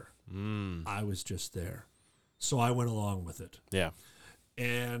just there. I was just there. So I went along with it. Yeah.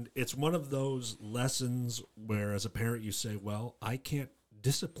 And it's one of those lessons where, as a parent, you say, well, I can't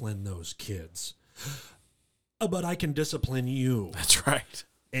discipline those kids, but I can discipline you. That's right.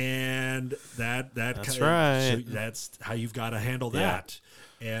 And that's right. So that's how you've got to handle that.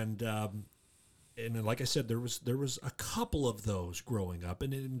 And like I said, there was a couple of those growing up,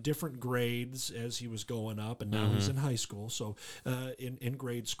 and in different grades as he was going up, and now he's in high school. So in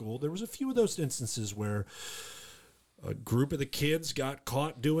grade school, there was a few of those instances where a group of the kids got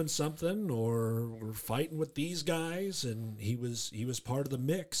caught doing something or were fighting with these guys, and he was part of the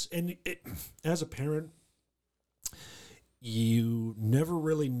mix. And as a parent, you never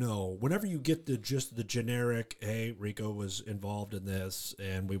really know. Whenever you get the generic, hey, Rico was involved in this,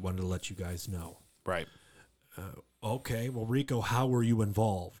 and we wanted to let you guys know. Right. Okay, well, Rico, how were you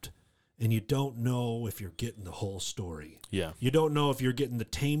involved? And you don't know if you're getting the whole story. Yeah. You don't know if you're getting the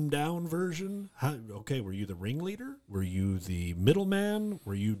tamed down version. Okay, were you the ringleader? Were you the middleman?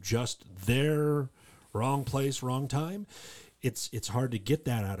 Were you just there, wrong place, wrong time? It's hard to get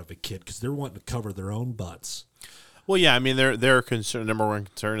that out of a kid because they're wanting to cover their own butts. Well, yeah, I mean, their concern, number one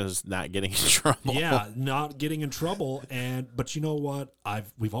concern is not getting in trouble. Yeah, not getting in trouble. But you know what?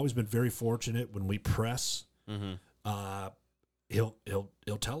 We've always been very fortunate when we press. Mm-hmm.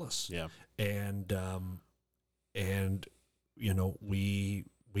 He'll tell us. Yeah, and you know we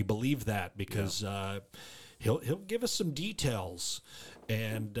believe that because he'll give us some details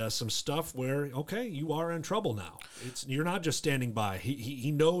and some stuff where, okay, you are in trouble now. You're not just standing by.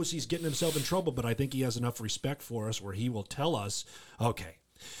 He knows he's getting himself in trouble, but I think he has enough respect for us where he will tell us, okay,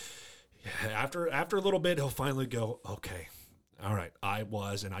 after a little bit, he'll finally go, okay, all right, I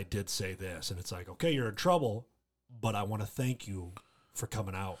did say this. And it's like, okay, you're in trouble, but I want to thank you for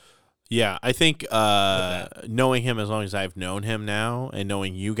coming out. Yeah, I think knowing him as long as I've known him now and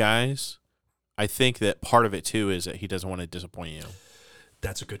knowing you guys, I think that part of it too is that he doesn't want to disappoint you.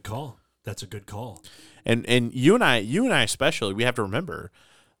 That's a good call. And you and I especially, we have to remember,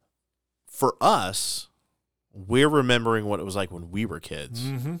 for us, we're remembering what it was like when we were kids,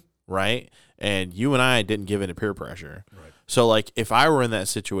 right? And you and I didn't give in to peer pressure. Right. So, like, if I were in that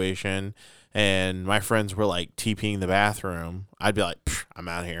situation and my friends were, like, TPing the bathroom, I'd be like, I'm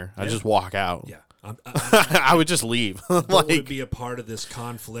out of here. I'd just walk out. Yeah. I would just leave. Don't want to be a part of this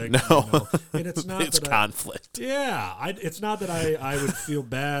conflict. No. You know? And it's not it's conflict. It's not that I would feel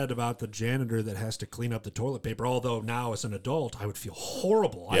bad about the janitor that has to clean up the toilet paper, although now as an adult, I would feel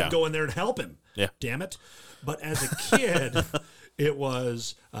horrible. Yeah. I'd go in there and help him. Yeah. Damn it. But as a kid, it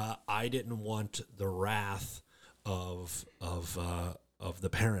was, I didn't want the wrath of the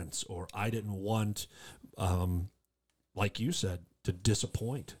parents, or I didn't want, like you said, to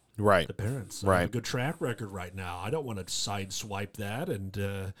disappoint. Right. The parents. Right. I have a good track record right now. I don't want to sideswipe that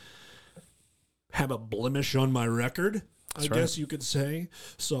and have a blemish on my record, I guess you could say.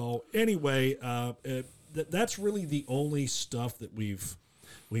 So anyway, that's really the only stuff that we've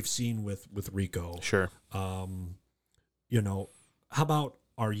seen with Rico. Sure. You know, how about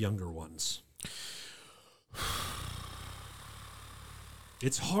our younger ones?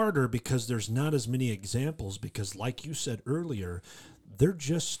 It's harder because there's not as many examples because, like you said earlier, they're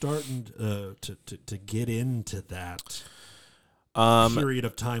just starting to get into that period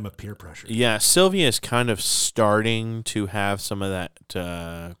of time of peer pressure. Yeah, Sylvia is kind of starting to have some of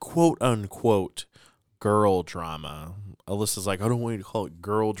that quote-unquote girl drama. Alyssa's like, I don't want you to call it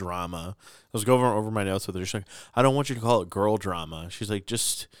girl drama. I was going over my notes with her. She's like, I don't want you to call it girl drama. She's like,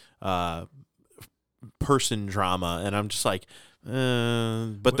 just person drama. And I'm just like,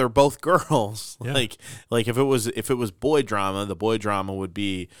 but they're both girls. Yeah. Like if it was boy drama, the boy drama would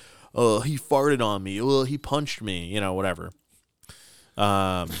be, oh, he farted on me, oh, he punched me, whatever.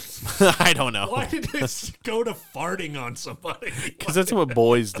 I don't know. Why did it go to farting on somebody? Because that's what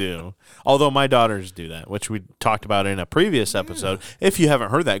boys do. Although my daughters do that, which we talked about in a previous episode. If you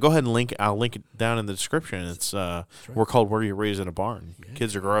haven't heard that, go ahead and I'll link it down in the description. It's we're called "Were You Raised in a Barn?"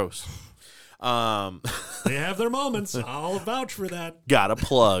 Kids are gross. They have their moments. I'll vouch for that. Got a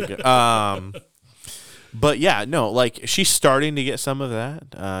plug. But yeah, no, like she's starting to get some of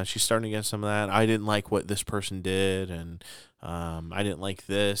that. I didn't like what this person did, and I didn't like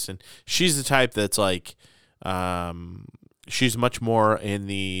this. And she's the type that's like, she's much more in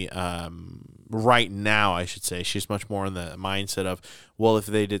the right now, I should say. She's much more in the mindset of, well, if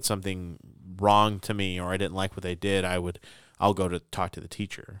they did something wrong to me or I didn't like what they did, I'll go to talk to the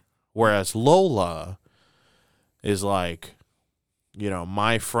teacher. Whereas Lola is like, you know,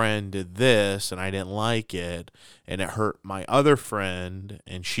 my friend did this and I didn't like it and it hurt my other friend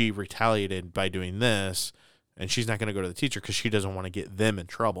and she retaliated by doing this, and she's not going to go to the teacher because she doesn't want to get them in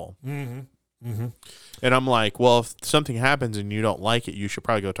trouble. Mm-hmm. Mm-hmm. And I'm like, well, if something happens and you don't like it, you should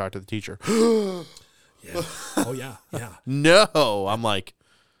probably go talk to the teacher. Yeah. Oh, yeah. Yeah. No. I'm like,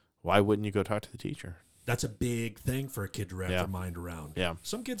 why wouldn't you go talk to the teacher? That's a big thing for a kid to wrap their mind around. Yeah.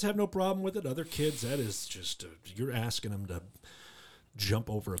 Some kids have no problem with it. Other kids, that is just, you're asking them to jump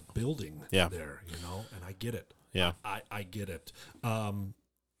over a building there, you know, and I get it. Yeah. I get it.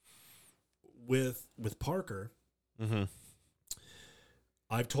 With Parker, mm-hmm.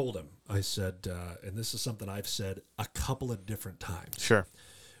 I've told him, I said, and this is something I've said a couple of different times. Sure.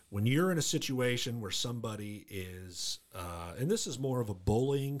 When you're in a situation where somebody is, and this is more of a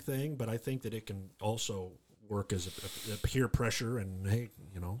bullying thing, but I think that it can also work as a peer pressure, and hey,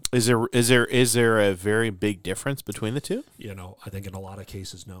 you know, is there a very big difference between the two? You know, I think in a lot of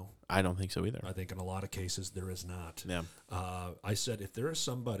cases, no. I don't think so either. I think in a lot of cases there is not. Yeah. I said if there is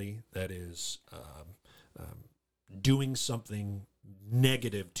somebody that is doing something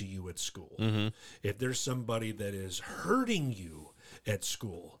negative to you at school, mm-hmm. if there's somebody that is hurting you at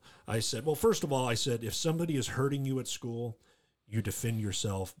school, I said, well, first of all, I said if somebody is hurting you at school, you defend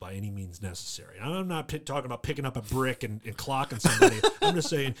yourself by any means necessary. I'm not talking about picking up a brick and clocking somebody. I'm just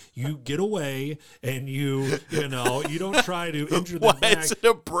saying you get away and you don't try to injure the Why is it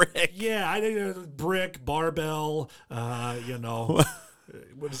a brick? Yeah, I think a brick, barbell,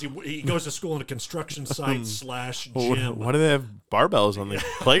 what is he? He goes to school in a construction site / gym. Why do they have barbells on the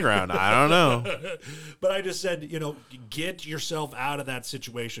playground? I don't know. But I just said, get yourself out of that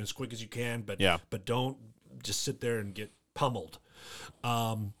situation as quick as you can, but don't just sit there and get pummeled.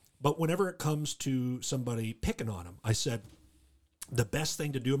 But whenever it comes to somebody picking on him, I said the best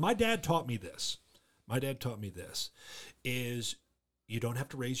thing to do, and my dad taught me this, is you don't have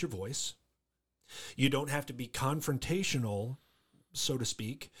to raise your voice. You don't have to be confrontational, so to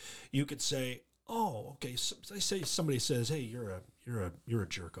speak. You could say, oh, okay, so say somebody says, hey, you're a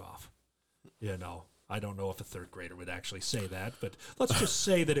jerk off. I don't know if a third grader would actually say that, but let's just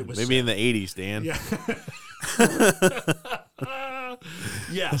say that it was maybe in the 80s, Dan. Yeah.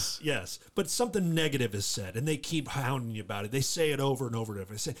 Yes. But something negative is said, and they keep hounding you about it. They say it over and over and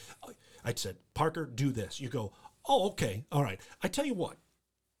over. I said, Parker, do this. You go, oh, okay, all right. I tell you what,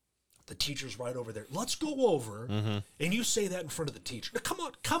 the teacher's right over there. Let's go over, mm-hmm. and you say that in front of the teacher. Now, come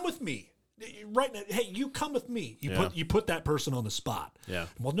on, come with me. Right now, hey, you come with me. You put that person on the spot. Yeah.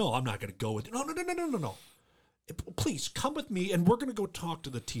 Well, no, I'm not going to go with you. No. Please come with me, and we're going to go talk to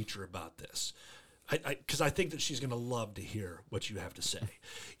the teacher about this. Because I think that she's going to love to hear what you have to say.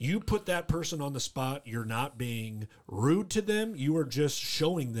 You put that person on the spot. You're not being rude to them. You are just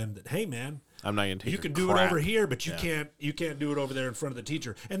showing them that, hey, man, I'm not going to take you can do it over here, but you can't do it over there in front of the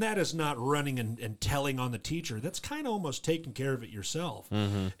teacher. And that is not running and telling on the teacher. That's kind of almost taking care of it yourself.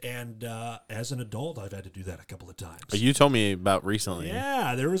 Mm-hmm. And as an adult, I've had to do that a couple of times. You told me about recently.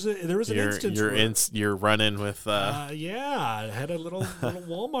 Yeah, there was an instance. You're running with. I had a little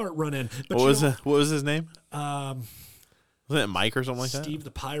Walmart run in. But what was his name? Wasn't it Mike or something like that? Steve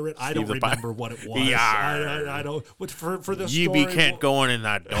the Pirate. I don't remember what it was. Yar. I don't. For this you story, can't go in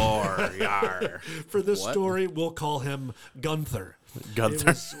that door. Yar. For this story, we'll call him Gunther. Gunther. It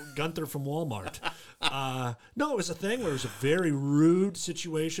was Gunther from Walmart. No, it was a thing where it was a very rude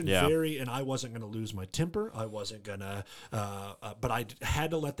situation. Yeah. And I wasn't going to lose my temper. I wasn't going to, but I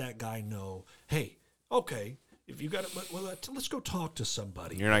had to let that guy know, hey, okay. If you got it, well, let's go talk to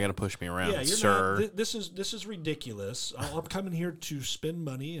somebody. You're not going to push me around, you're sir. Not, this is ridiculous. I'm coming here to spend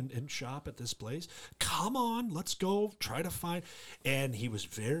money and shop at this place. Come on, let's go try to find. And he was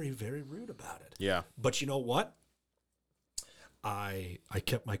very, very rude about it. Yeah. But you know what? I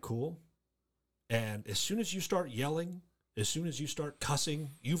kept my cool. And as soon as you start yelling, as soon as you start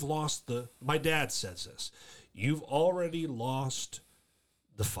cussing, you've lost my dad says this. You've already lost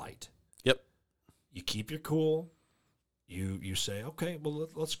the fight. Yep. You keep your cool. You say, okay, well,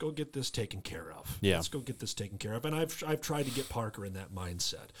 let's go get this taken care of. Yeah. Let's go get this taken care of. And I've tried to get Parker in that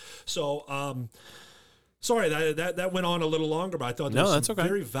mindset. So, sorry that went on a little longer, but I thought there was some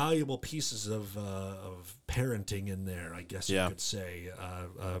very valuable pieces of parenting in there, I guess you could say,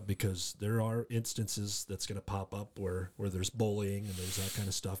 because there are instances that's going to pop up where there's bullying and there's that kind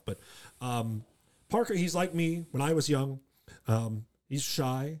of stuff. But Parker, he's like me when I was young. He's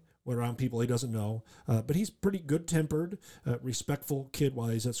shy when around people he doesn't know, but he's pretty good-tempered, respectful kid while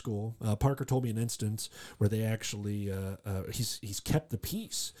he's at school. Parker told me an instance where they actually he's kept the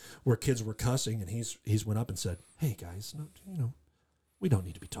peace where kids were cussing, and he's went up and said, "Hey guys, we don't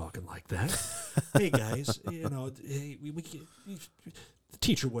need to be talking like that. Hey guys, hey, the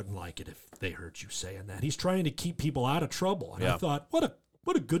teacher wouldn't like it if they heard you saying that." He's trying to keep people out of trouble, and I thought, what a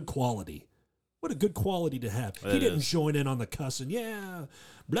good quality. What a good quality to have. He didn't join in on the cussing. Yeah,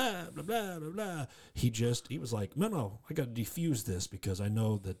 blah, blah, blah, blah, blah. He was like, no, I got to defuse this because I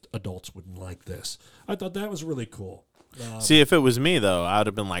know that adults wouldn't like this. I thought that was really cool. See, if it was me, though, I would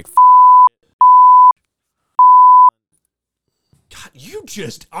have been like, God, you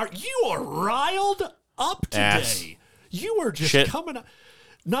are riled up today. Ass. You are just coming up.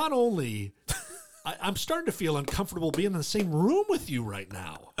 Not only... I'm starting to feel uncomfortable being in the same room with you right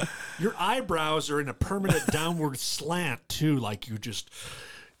now. Your eyebrows are in a permanent downward slant, too, like you're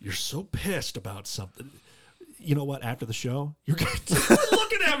so pissed about something. You know what? After the show, you're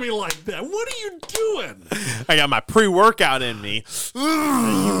looking at me like that. What are you doing? I got my pre-workout in me.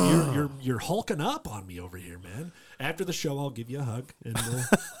 You're hulking up on me over here, man. After the show, I'll give you a hug, and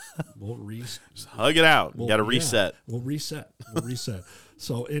we'll Just hug it out. You got to reset. We'll reset.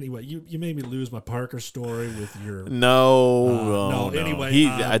 So anyway, you made me lose my Parker story with your no. Anyway,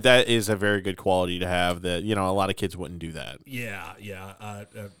 that is a very good quality to have. That a lot of kids wouldn't do that. Yeah.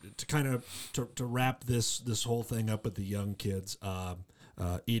 To kind of to wrap this whole thing up with the young kids,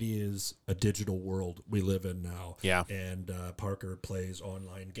 it is a digital world we live in now. Yeah. And Parker plays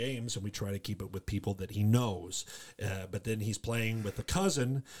online games, and we try to keep it with people that he knows. But then he's playing with a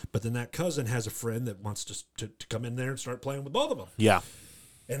cousin, but then that cousin has a friend that wants to come in there and start playing with both of them. Yeah.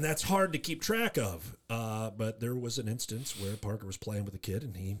 And that's hard to keep track of. But there was an instance where Parker was playing with a kid,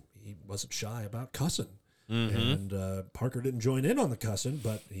 and he wasn't shy about cussing. Mm-hmm. And Parker didn't join in on the cussing,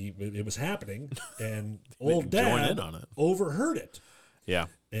 but it was happening. And old Dad overheard it. Yeah.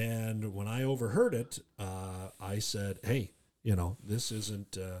 And when I overheard it, I said, "Hey, this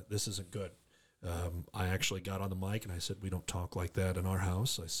isn't good." I actually got on the mic and I said, "We don't talk like that in our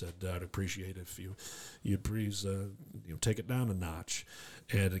house." I said, "I'd appreciate if you'd please take it down a notch."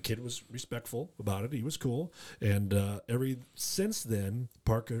 And the kid was respectful about it. He was cool. And since then,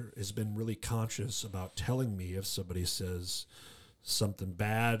 Parker has been really conscious about telling me if somebody says something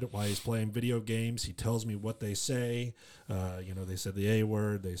bad while he's playing video games. He tells me what they say. They said the A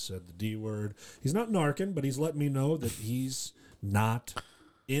word, they said the D word. He's not narking, but he's letting me know that he's not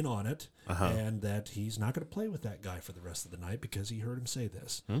in on it, and that he's not going to play with that guy for the rest of the night because he heard him say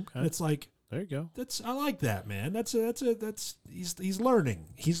this. Okay. And it's like, there you go. I like that, man. He's learning.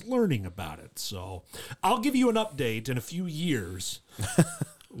 He's learning about it. So I'll give you an update in a few years.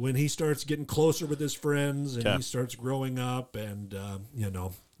 When he starts getting closer with his friends and he starts growing up, and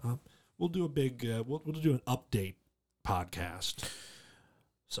we'll do a big we'll do an update podcast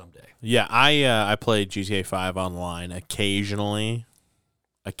someday. Yeah, I play GTA 5 online occasionally.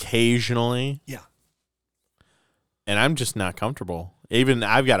 Yeah. And I'm just not comfortable. Even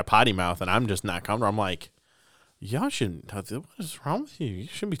I've got a potty mouth, and I'm just not comfortable. I'm like, y'all shouldn't. What is wrong with you? You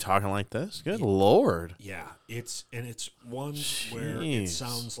shouldn't be talking like this. Good Lord. Yeah, it's one where it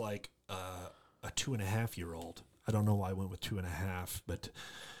sounds like a 2.5-year-old. I don't know why I went with 2.5, but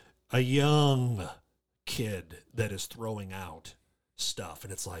a young kid that is throwing out stuff,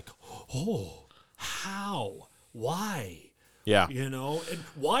 and it's like, oh, how, why? Yeah. And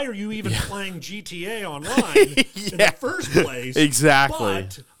why are you even playing GTA online in the first place? Exactly.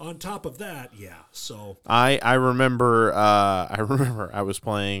 But on top of that, so I remember I was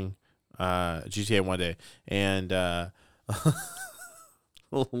playing GTA one day, and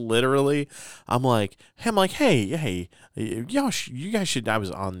literally I'm like, hey, you guys should. I was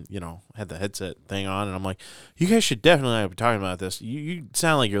on, had the headset thing on, and I'm like, you guys should definitely be talking about this. You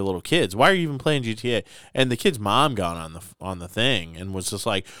sound like you're little kids. Why are you even playing GTA? And the kid's mom got on the thing and was just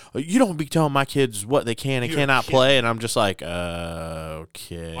like, you don't be telling my kids what they can and cannot play. And I'm just like,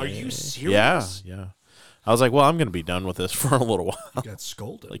 okay. Are you serious? Yeah. I was like, well, I'm going to be done with this for a little while. You got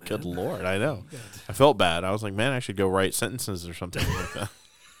scolded. Like, good Lord, I know. I felt bad. I was like, man, I should go write sentences or something like that.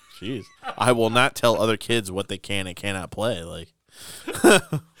 Jeez. I will not tell other kids what they can and cannot play. Like,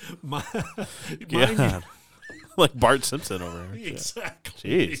 Mind God. Like Bart Simpson over here.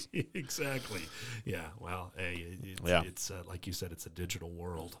 Exactly. Jeez. Exactly. Yeah. Well, hey, it's like you said, it's a digital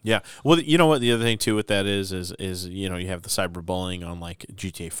world. Yeah. Well, you know what? The other thing too with that is you know, you have the cyberbullying on like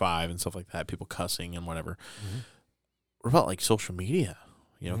GTA 5 and stuff like that, people cussing and whatever. Mm-hmm. What about like social media?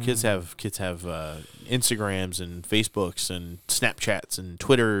 You know, kids have Instagrams and Facebooks and Snapchats and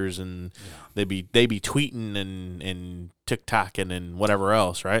Twitters, and they be tweeting and TikToking and whatever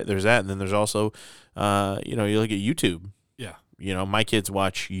else, right? There's that, and then there's also, you know, you look at YouTube. Yeah. You know, my kids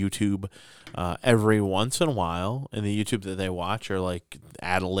watch YouTube every once in a while, and the YouTube that they watch are like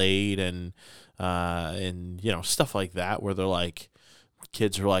Adelaide and you know, stuff like that, where they're like,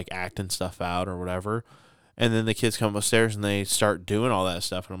 kids are like acting stuff out or whatever. And then the kids come upstairs and they start doing all that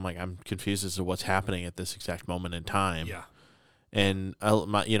stuff, and I'm like, I'm confused as to what's happening at this exact moment in time. Yeah. And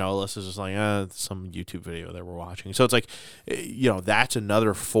you know, Alyssa's just like, some YouTube video that we're watching. So it's like, you know, that's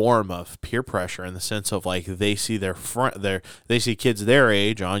another form of peer pressure in the sense of like they see they see kids their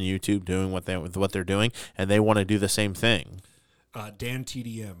age on YouTube doing what they're doing, and they want to do the same thing. Dan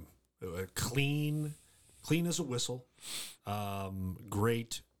TDM, clean as a whistle,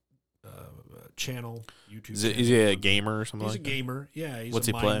 great. Channel, YouTube. Is he a gamer or something? He's like a gamer. Yeah. He's What's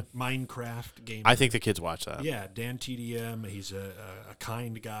a he play? Minecraft gamer. I think the kids watch that. Yeah, Dan TDM. He's a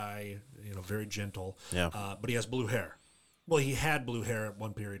kind guy. You know, very gentle. Yeah. But he has blue hair. Well, he had blue hair at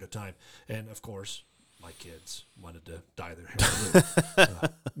one period of time, and of course, my kids wanted to dye their hair blue.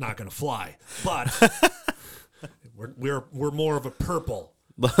 Not going to fly, but we're more of a purple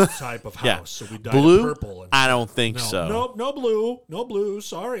type of house, Yeah. so we dyed Blue? it purple. And I don't think no, so. Nope, no blue.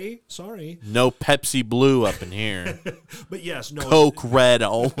 Sorry. No Pepsi Blue up in here. But yes, no. Coke Red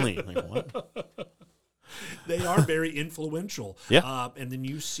only. Like, what? They are very influential. Yeah. And then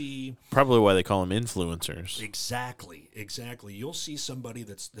you see Probably why they call them influencers. exactly. You'll see somebody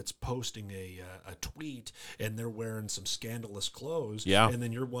that's posting a tweet and they're wearing some scandalous clothes. Yeah. And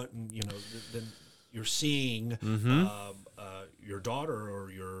then you're wanting, you know, then you're seeing Mm-hmm. your daughter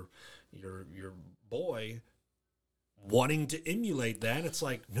or your boy wanting to emulate that. It's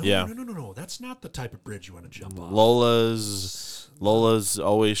like, no. That's not the type of bridge you want to jump off. Lola's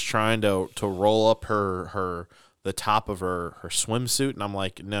always trying to roll up her the top of her swimsuit, and I'm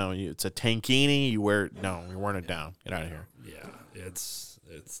like, no, it's a tankini. You're wearing it down. Get out of here. Yeah, it's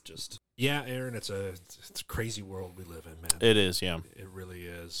just Aaron. It's a crazy world we live in, man. It is, yeah. It really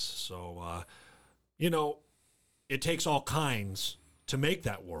is. So, you know, it takes all kinds to make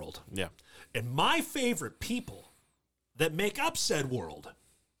that world. Yeah. And my favorite people that make up said world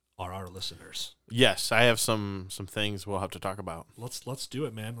are our listeners. Yes, I have some things we'll have to talk about. Let's do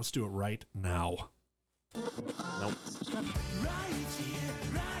it, man. Let's do it right now. Nope.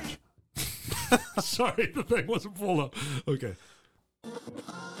 Sorry, the thing wasn't full up. Okay.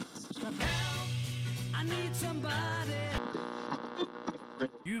 I need somebody.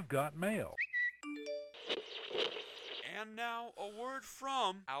 You've got mail. And now a word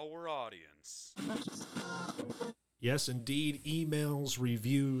from our audience. Yes, indeed. Emails,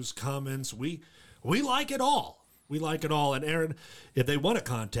 reviews, comments. We like it all. We like it all. And Aaron, if they want to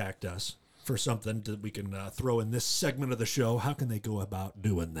contact us for something that we can throw in this segment of the show, how can they go about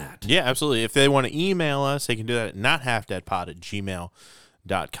doing that? Yeah, absolutely. If they want to email us, they can do that at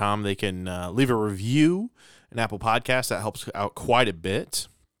nothalfdeadpod@gmail.com. They can leave a review, an Apple Podcast. That helps out quite a bit.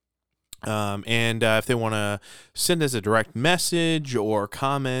 And if they want to send us a direct message or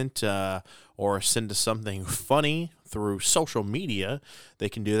comment or send us something funny through social media, they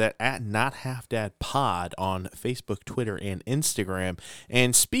can do that at Not Half Dad Pod on Facebook, Twitter, and Instagram.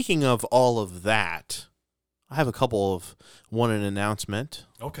 And speaking of all of that, I have one an announcement,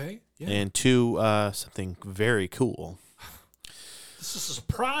 Okay. Yeah. and two something very cool. This is a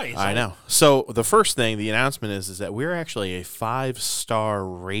surprise. I know. So the first thing, the announcement is that we're actually a 5-star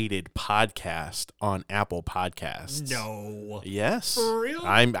rated podcast on Apple Podcasts. No. Yes. For real?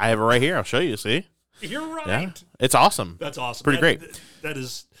 I have it right here. I'll show you. See? You're right. Yeah. It's awesome. That's awesome. Pretty great. That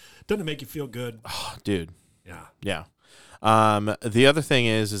is, doesn't it make you feel good? Oh, dude. Yeah. Yeah. The other thing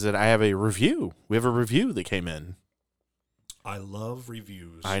is that I have a review. We have a review that came in. I love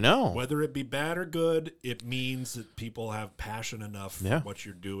reviews. I know. Whether it be bad or good, it means that people have passion enough for Yeah. what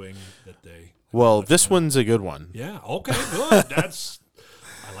you're doing that they. Well, this one's a good one. Yeah. Okay. Good. I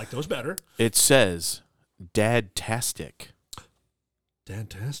like those better. It says Dadtastic.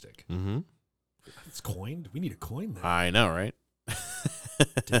 Fantastic. Mm-hmm. It's coined. We need to coin that. I know, right?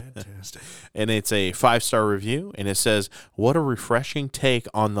 Fantastic. And it's a 5-star review, and it says, "What a refreshing take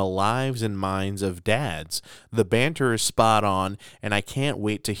on the lives and minds of dads. The banter is spot on, and I can't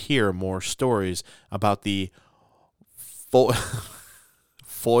wait to hear more stories about the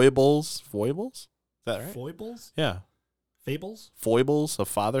Foibles? Is that right? Foibles? Yeah. Fables? Foibles of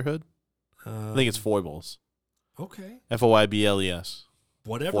fatherhood? I think it's foibles. Okay. Foibles.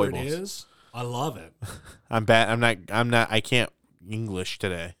 Whatever Foibles. it is, I love it. I'm bad. I can't English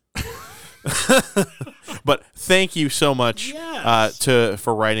today. But thank you so much Yes.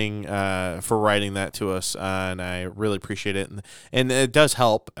 for writing that to us, and I really appreciate it. And it does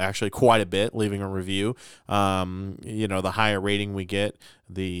help actually quite a bit leaving a review. The higher rating we get,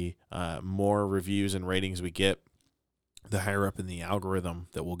 the more reviews and ratings we get, the higher up in the algorithm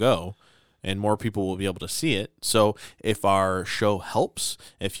that will go, and more people will be able to see it. So if our show helps,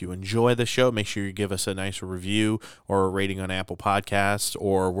 if you enjoy the show, make sure you give us a nice review or a rating on Apple Podcasts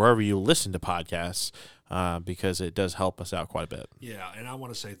or wherever you listen to podcasts, because it does help us out quite a bit. Yeah, and I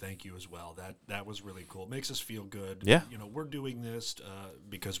want to say thank you as well. That was really cool. It makes us feel good. Yeah. We're doing this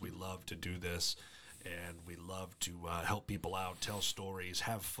because we love to do this, and we love to help people out, tell stories,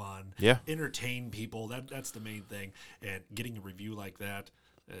 have fun, entertain people. That's the main thing. And getting a review like that,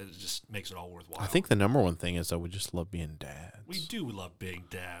 it just makes it all worthwhile. I think the number one thing is that we just love being dads. We do love being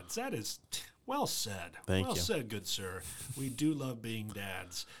dads. That is well said. Thank well you. said, good sir. We do love being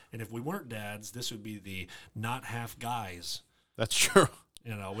dads. And if we weren't dads, this would be the not half guys, That's true.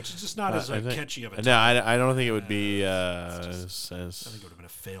 which is just not as catchy of a No, I don't think it would be I think it would have been a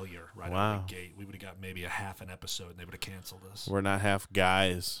failure right out of the gate. We would have got maybe a half an episode, and they would have canceled us. we're not half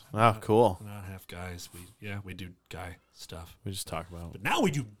guys. Oh, cool. We're not half guys. We do guy stuff. We just talk about. But now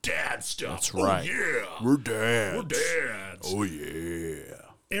we do dad stuff. That's Oh, right. yeah. We're dads. We're dads. Oh yeah.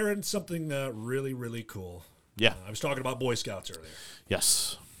 Aaron, something really, really cool. Yeah. I was talking about Boy Scouts earlier.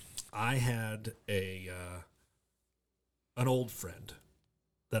 Yes. I had an old friend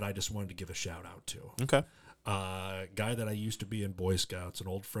that I just wanted to give a shout out to. Okay. Guy that I used to be in Boy Scouts, an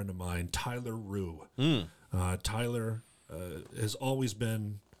old friend of mine, Tyler Rue. Tyler has always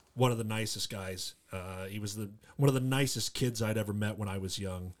been one of the nicest guys. He was one of the nicest kids I'd ever met when I was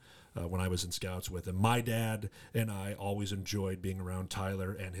young, when I was in Scouts with him. My dad and I always enjoyed being around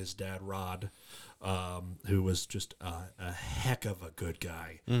Tyler and his dad, Rod, who was just a heck of a good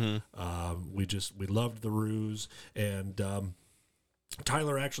guy. We loved the Rues, and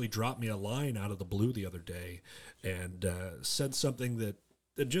Tyler actually dropped me a line out of the blue the other day and said something that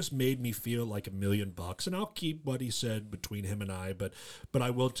just made me feel like $1 million. And I'll keep what he said between him and I, but I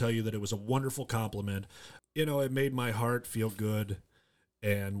will tell you that it was a wonderful compliment. It made my heart feel good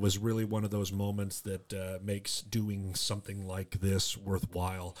and was really one of those moments that makes doing something like this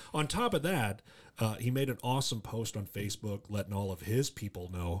worthwhile. On top of that, he made an awesome post on Facebook letting all of his people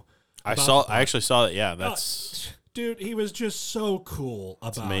know. I actually saw that. Yeah, that's dude, he was just so cool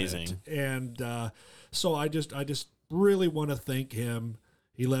about amazing. it. And so I just really want to thank him.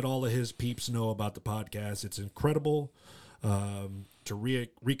 He let all of his peeps know about the podcast. It's incredible to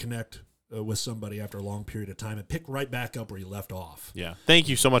reconnect with somebody after a long period of time and pick right back up where you left off. Yeah. Thank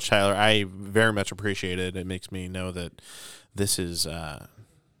you so much, Tyler. I very much appreciate it. It makes me know that this is,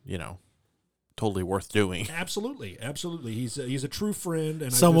 totally worth doing. Absolutely. He's a true friend.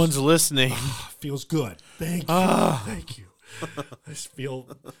 And Someone's listening. Feels good. Thank you. Thank you. I just feel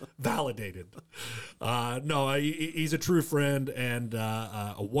validated. He's a true friend and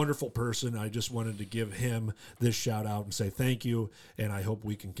a wonderful person. I just wanted to give him this shout out and say thank you. And I hope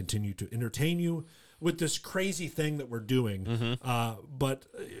we can continue to entertain you with this crazy thing that we're doing. But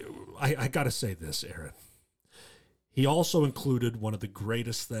I got to say this, Aaron. He also included one of the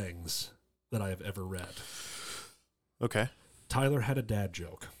greatest things that I have ever read. Okay. Tyler had a dad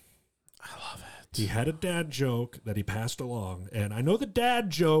joke. I love it. He had a dad joke that he passed along, and I know the dad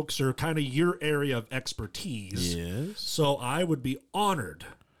jokes are kind of your area of expertise. Yes. So I would be honored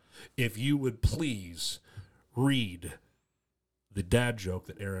if you would please read the dad joke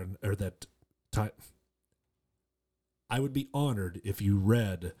that I would be honored if you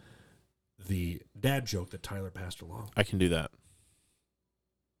read the dad joke that Tyler passed along. I can do that.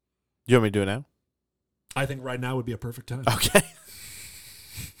 You want me to do it now? I think right now would be a perfect time. Okay.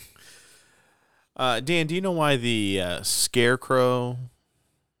 Dan, do you know why the Scarecrow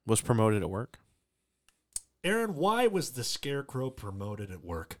was promoted at work? Aaron, why was the Scarecrow promoted at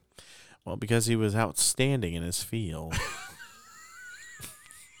work? Well, because he was outstanding in his field.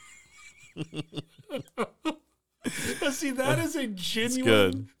 See, that is a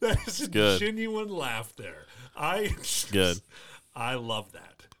genuine. Good. That is a good. genuine laugh there. Good. I love that.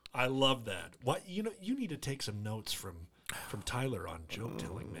 I love that. What you need to take some notes from Tyler on joke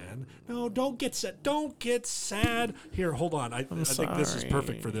telling, man. No, don't get sad. Don't get sad. Here, hold on. I think this is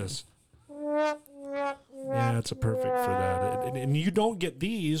perfect for this. Yeah, it's a perfect for that. And you don't get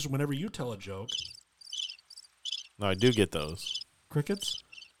these whenever you tell a joke. No, I do get those. Crickets?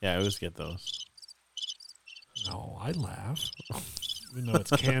 Yeah, I always get those. No, I laugh. Even though it's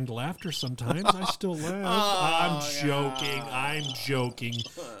canned laughter sometimes, I still laugh. I'm joking.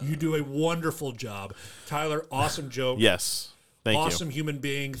 You do a wonderful job. Tyler, awesome joke. Yes. Thank you. Awesome human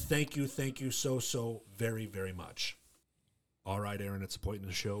being. Thank you so very, very much. All right, Aaron, it's a point in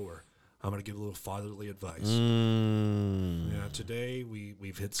the show where I'm going to give a little fatherly advice. Yeah, today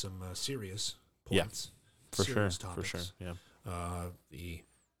we've hit some serious points. For serious sure. topics. For sure. Yeah. The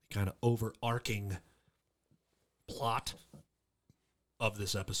kind of overarching plot of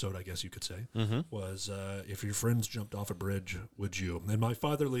this episode, I guess you could say, was if your friends jumped off a bridge, would you? And my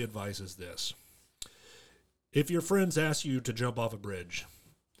fatherly advice is this. If your friends ask you to jump off a bridge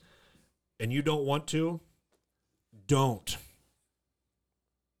and you don't want to, don't.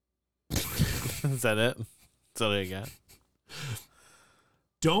 Is that it? That's all I got.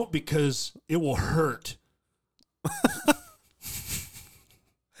 Don't, because it will hurt.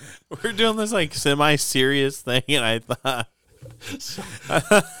 We're doing this like semi-serious thing, and I thought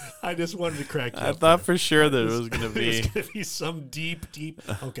I just wanted to crack you I up thought there. for sure that it was going to be It's going to be some deep.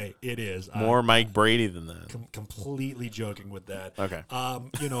 Okay, it is. more Mike Brady than that. Completely joking with that. Okay.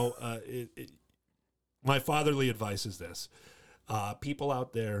 My fatherly advice is this. People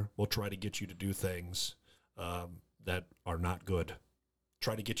out there will try to get you to do things that are not good.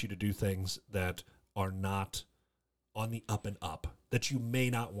 Try to get you to do things that are not on the up and up, that you may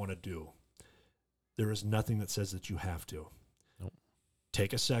not want to do. There is nothing that says that you have to. Nope.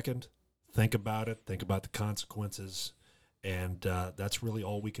 Take a second, think about it, think about the consequences, and that's really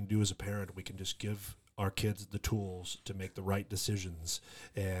all we can do as a parent. We can just give our kids the tools to make the right decisions.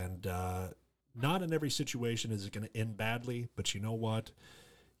 And not in every situation is it going to end badly, but you know what?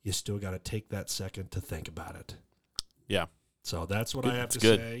 You still got to take that second to think about it. Yeah. So that's what Good. I have It's to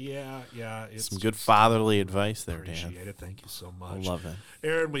good. say. Yeah. It's Some good fatherly advice there, Dan. appreciate it. Thank you so I much. love it.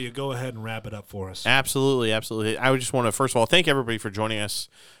 Aaron, will you go ahead and wrap it up for us? Absolutely. I would just want to, first of all, thank everybody for joining us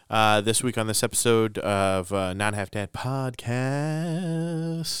this week on this episode of Not Half Dad Podcast.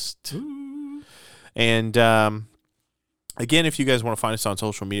 Ooh. And again, if you guys want to find us on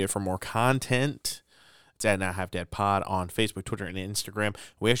social media for more content, it's at Not Half Dad Pod on Facebook, Twitter, and Instagram.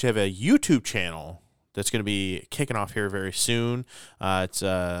 We actually have a YouTube channel that's going to be kicking off here very soon. It's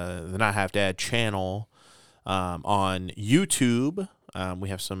the Not Half Dad channel on YouTube. We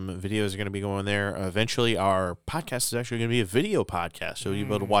have some videos that are going to be going there. Eventually, our podcast is actually going to be a video podcast, so you'll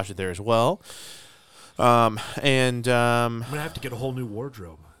be able to watch it there as well. I'm going to have to get a whole new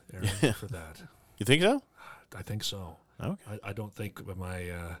wardrobe, Aaron, for that. You think so? I think so. Okay. I don't think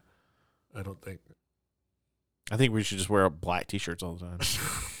I think we should just wear black T-shirts all the time.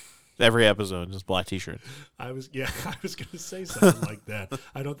 Every episode, just black T-shirts. I was going to say something like that.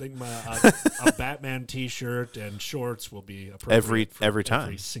 I don't think a Batman T-shirt and shorts will be appropriate every time.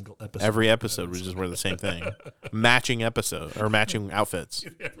 Every single episode. Every episode, we just wear the same thing. Matching episode or matching outfits.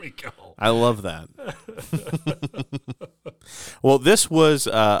 There we go. I love that. Well, this was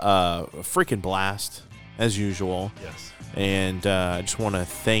a freaking blast, as usual. Yes. And I just want to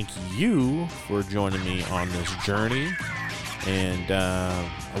thank you for joining me on this journey. And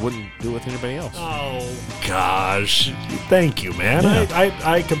I wouldn't do it with anybody else. Oh, gosh. Thank you, man. Yeah.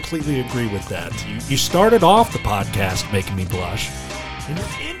 I completely agree with that. You started off the podcast making me blush, and you're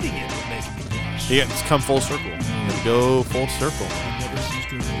ending it with making me blush. Yeah, it's come full circle. Let's go full circle. It never ceased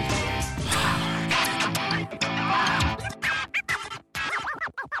to amaze me.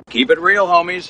 Keep it real, homies.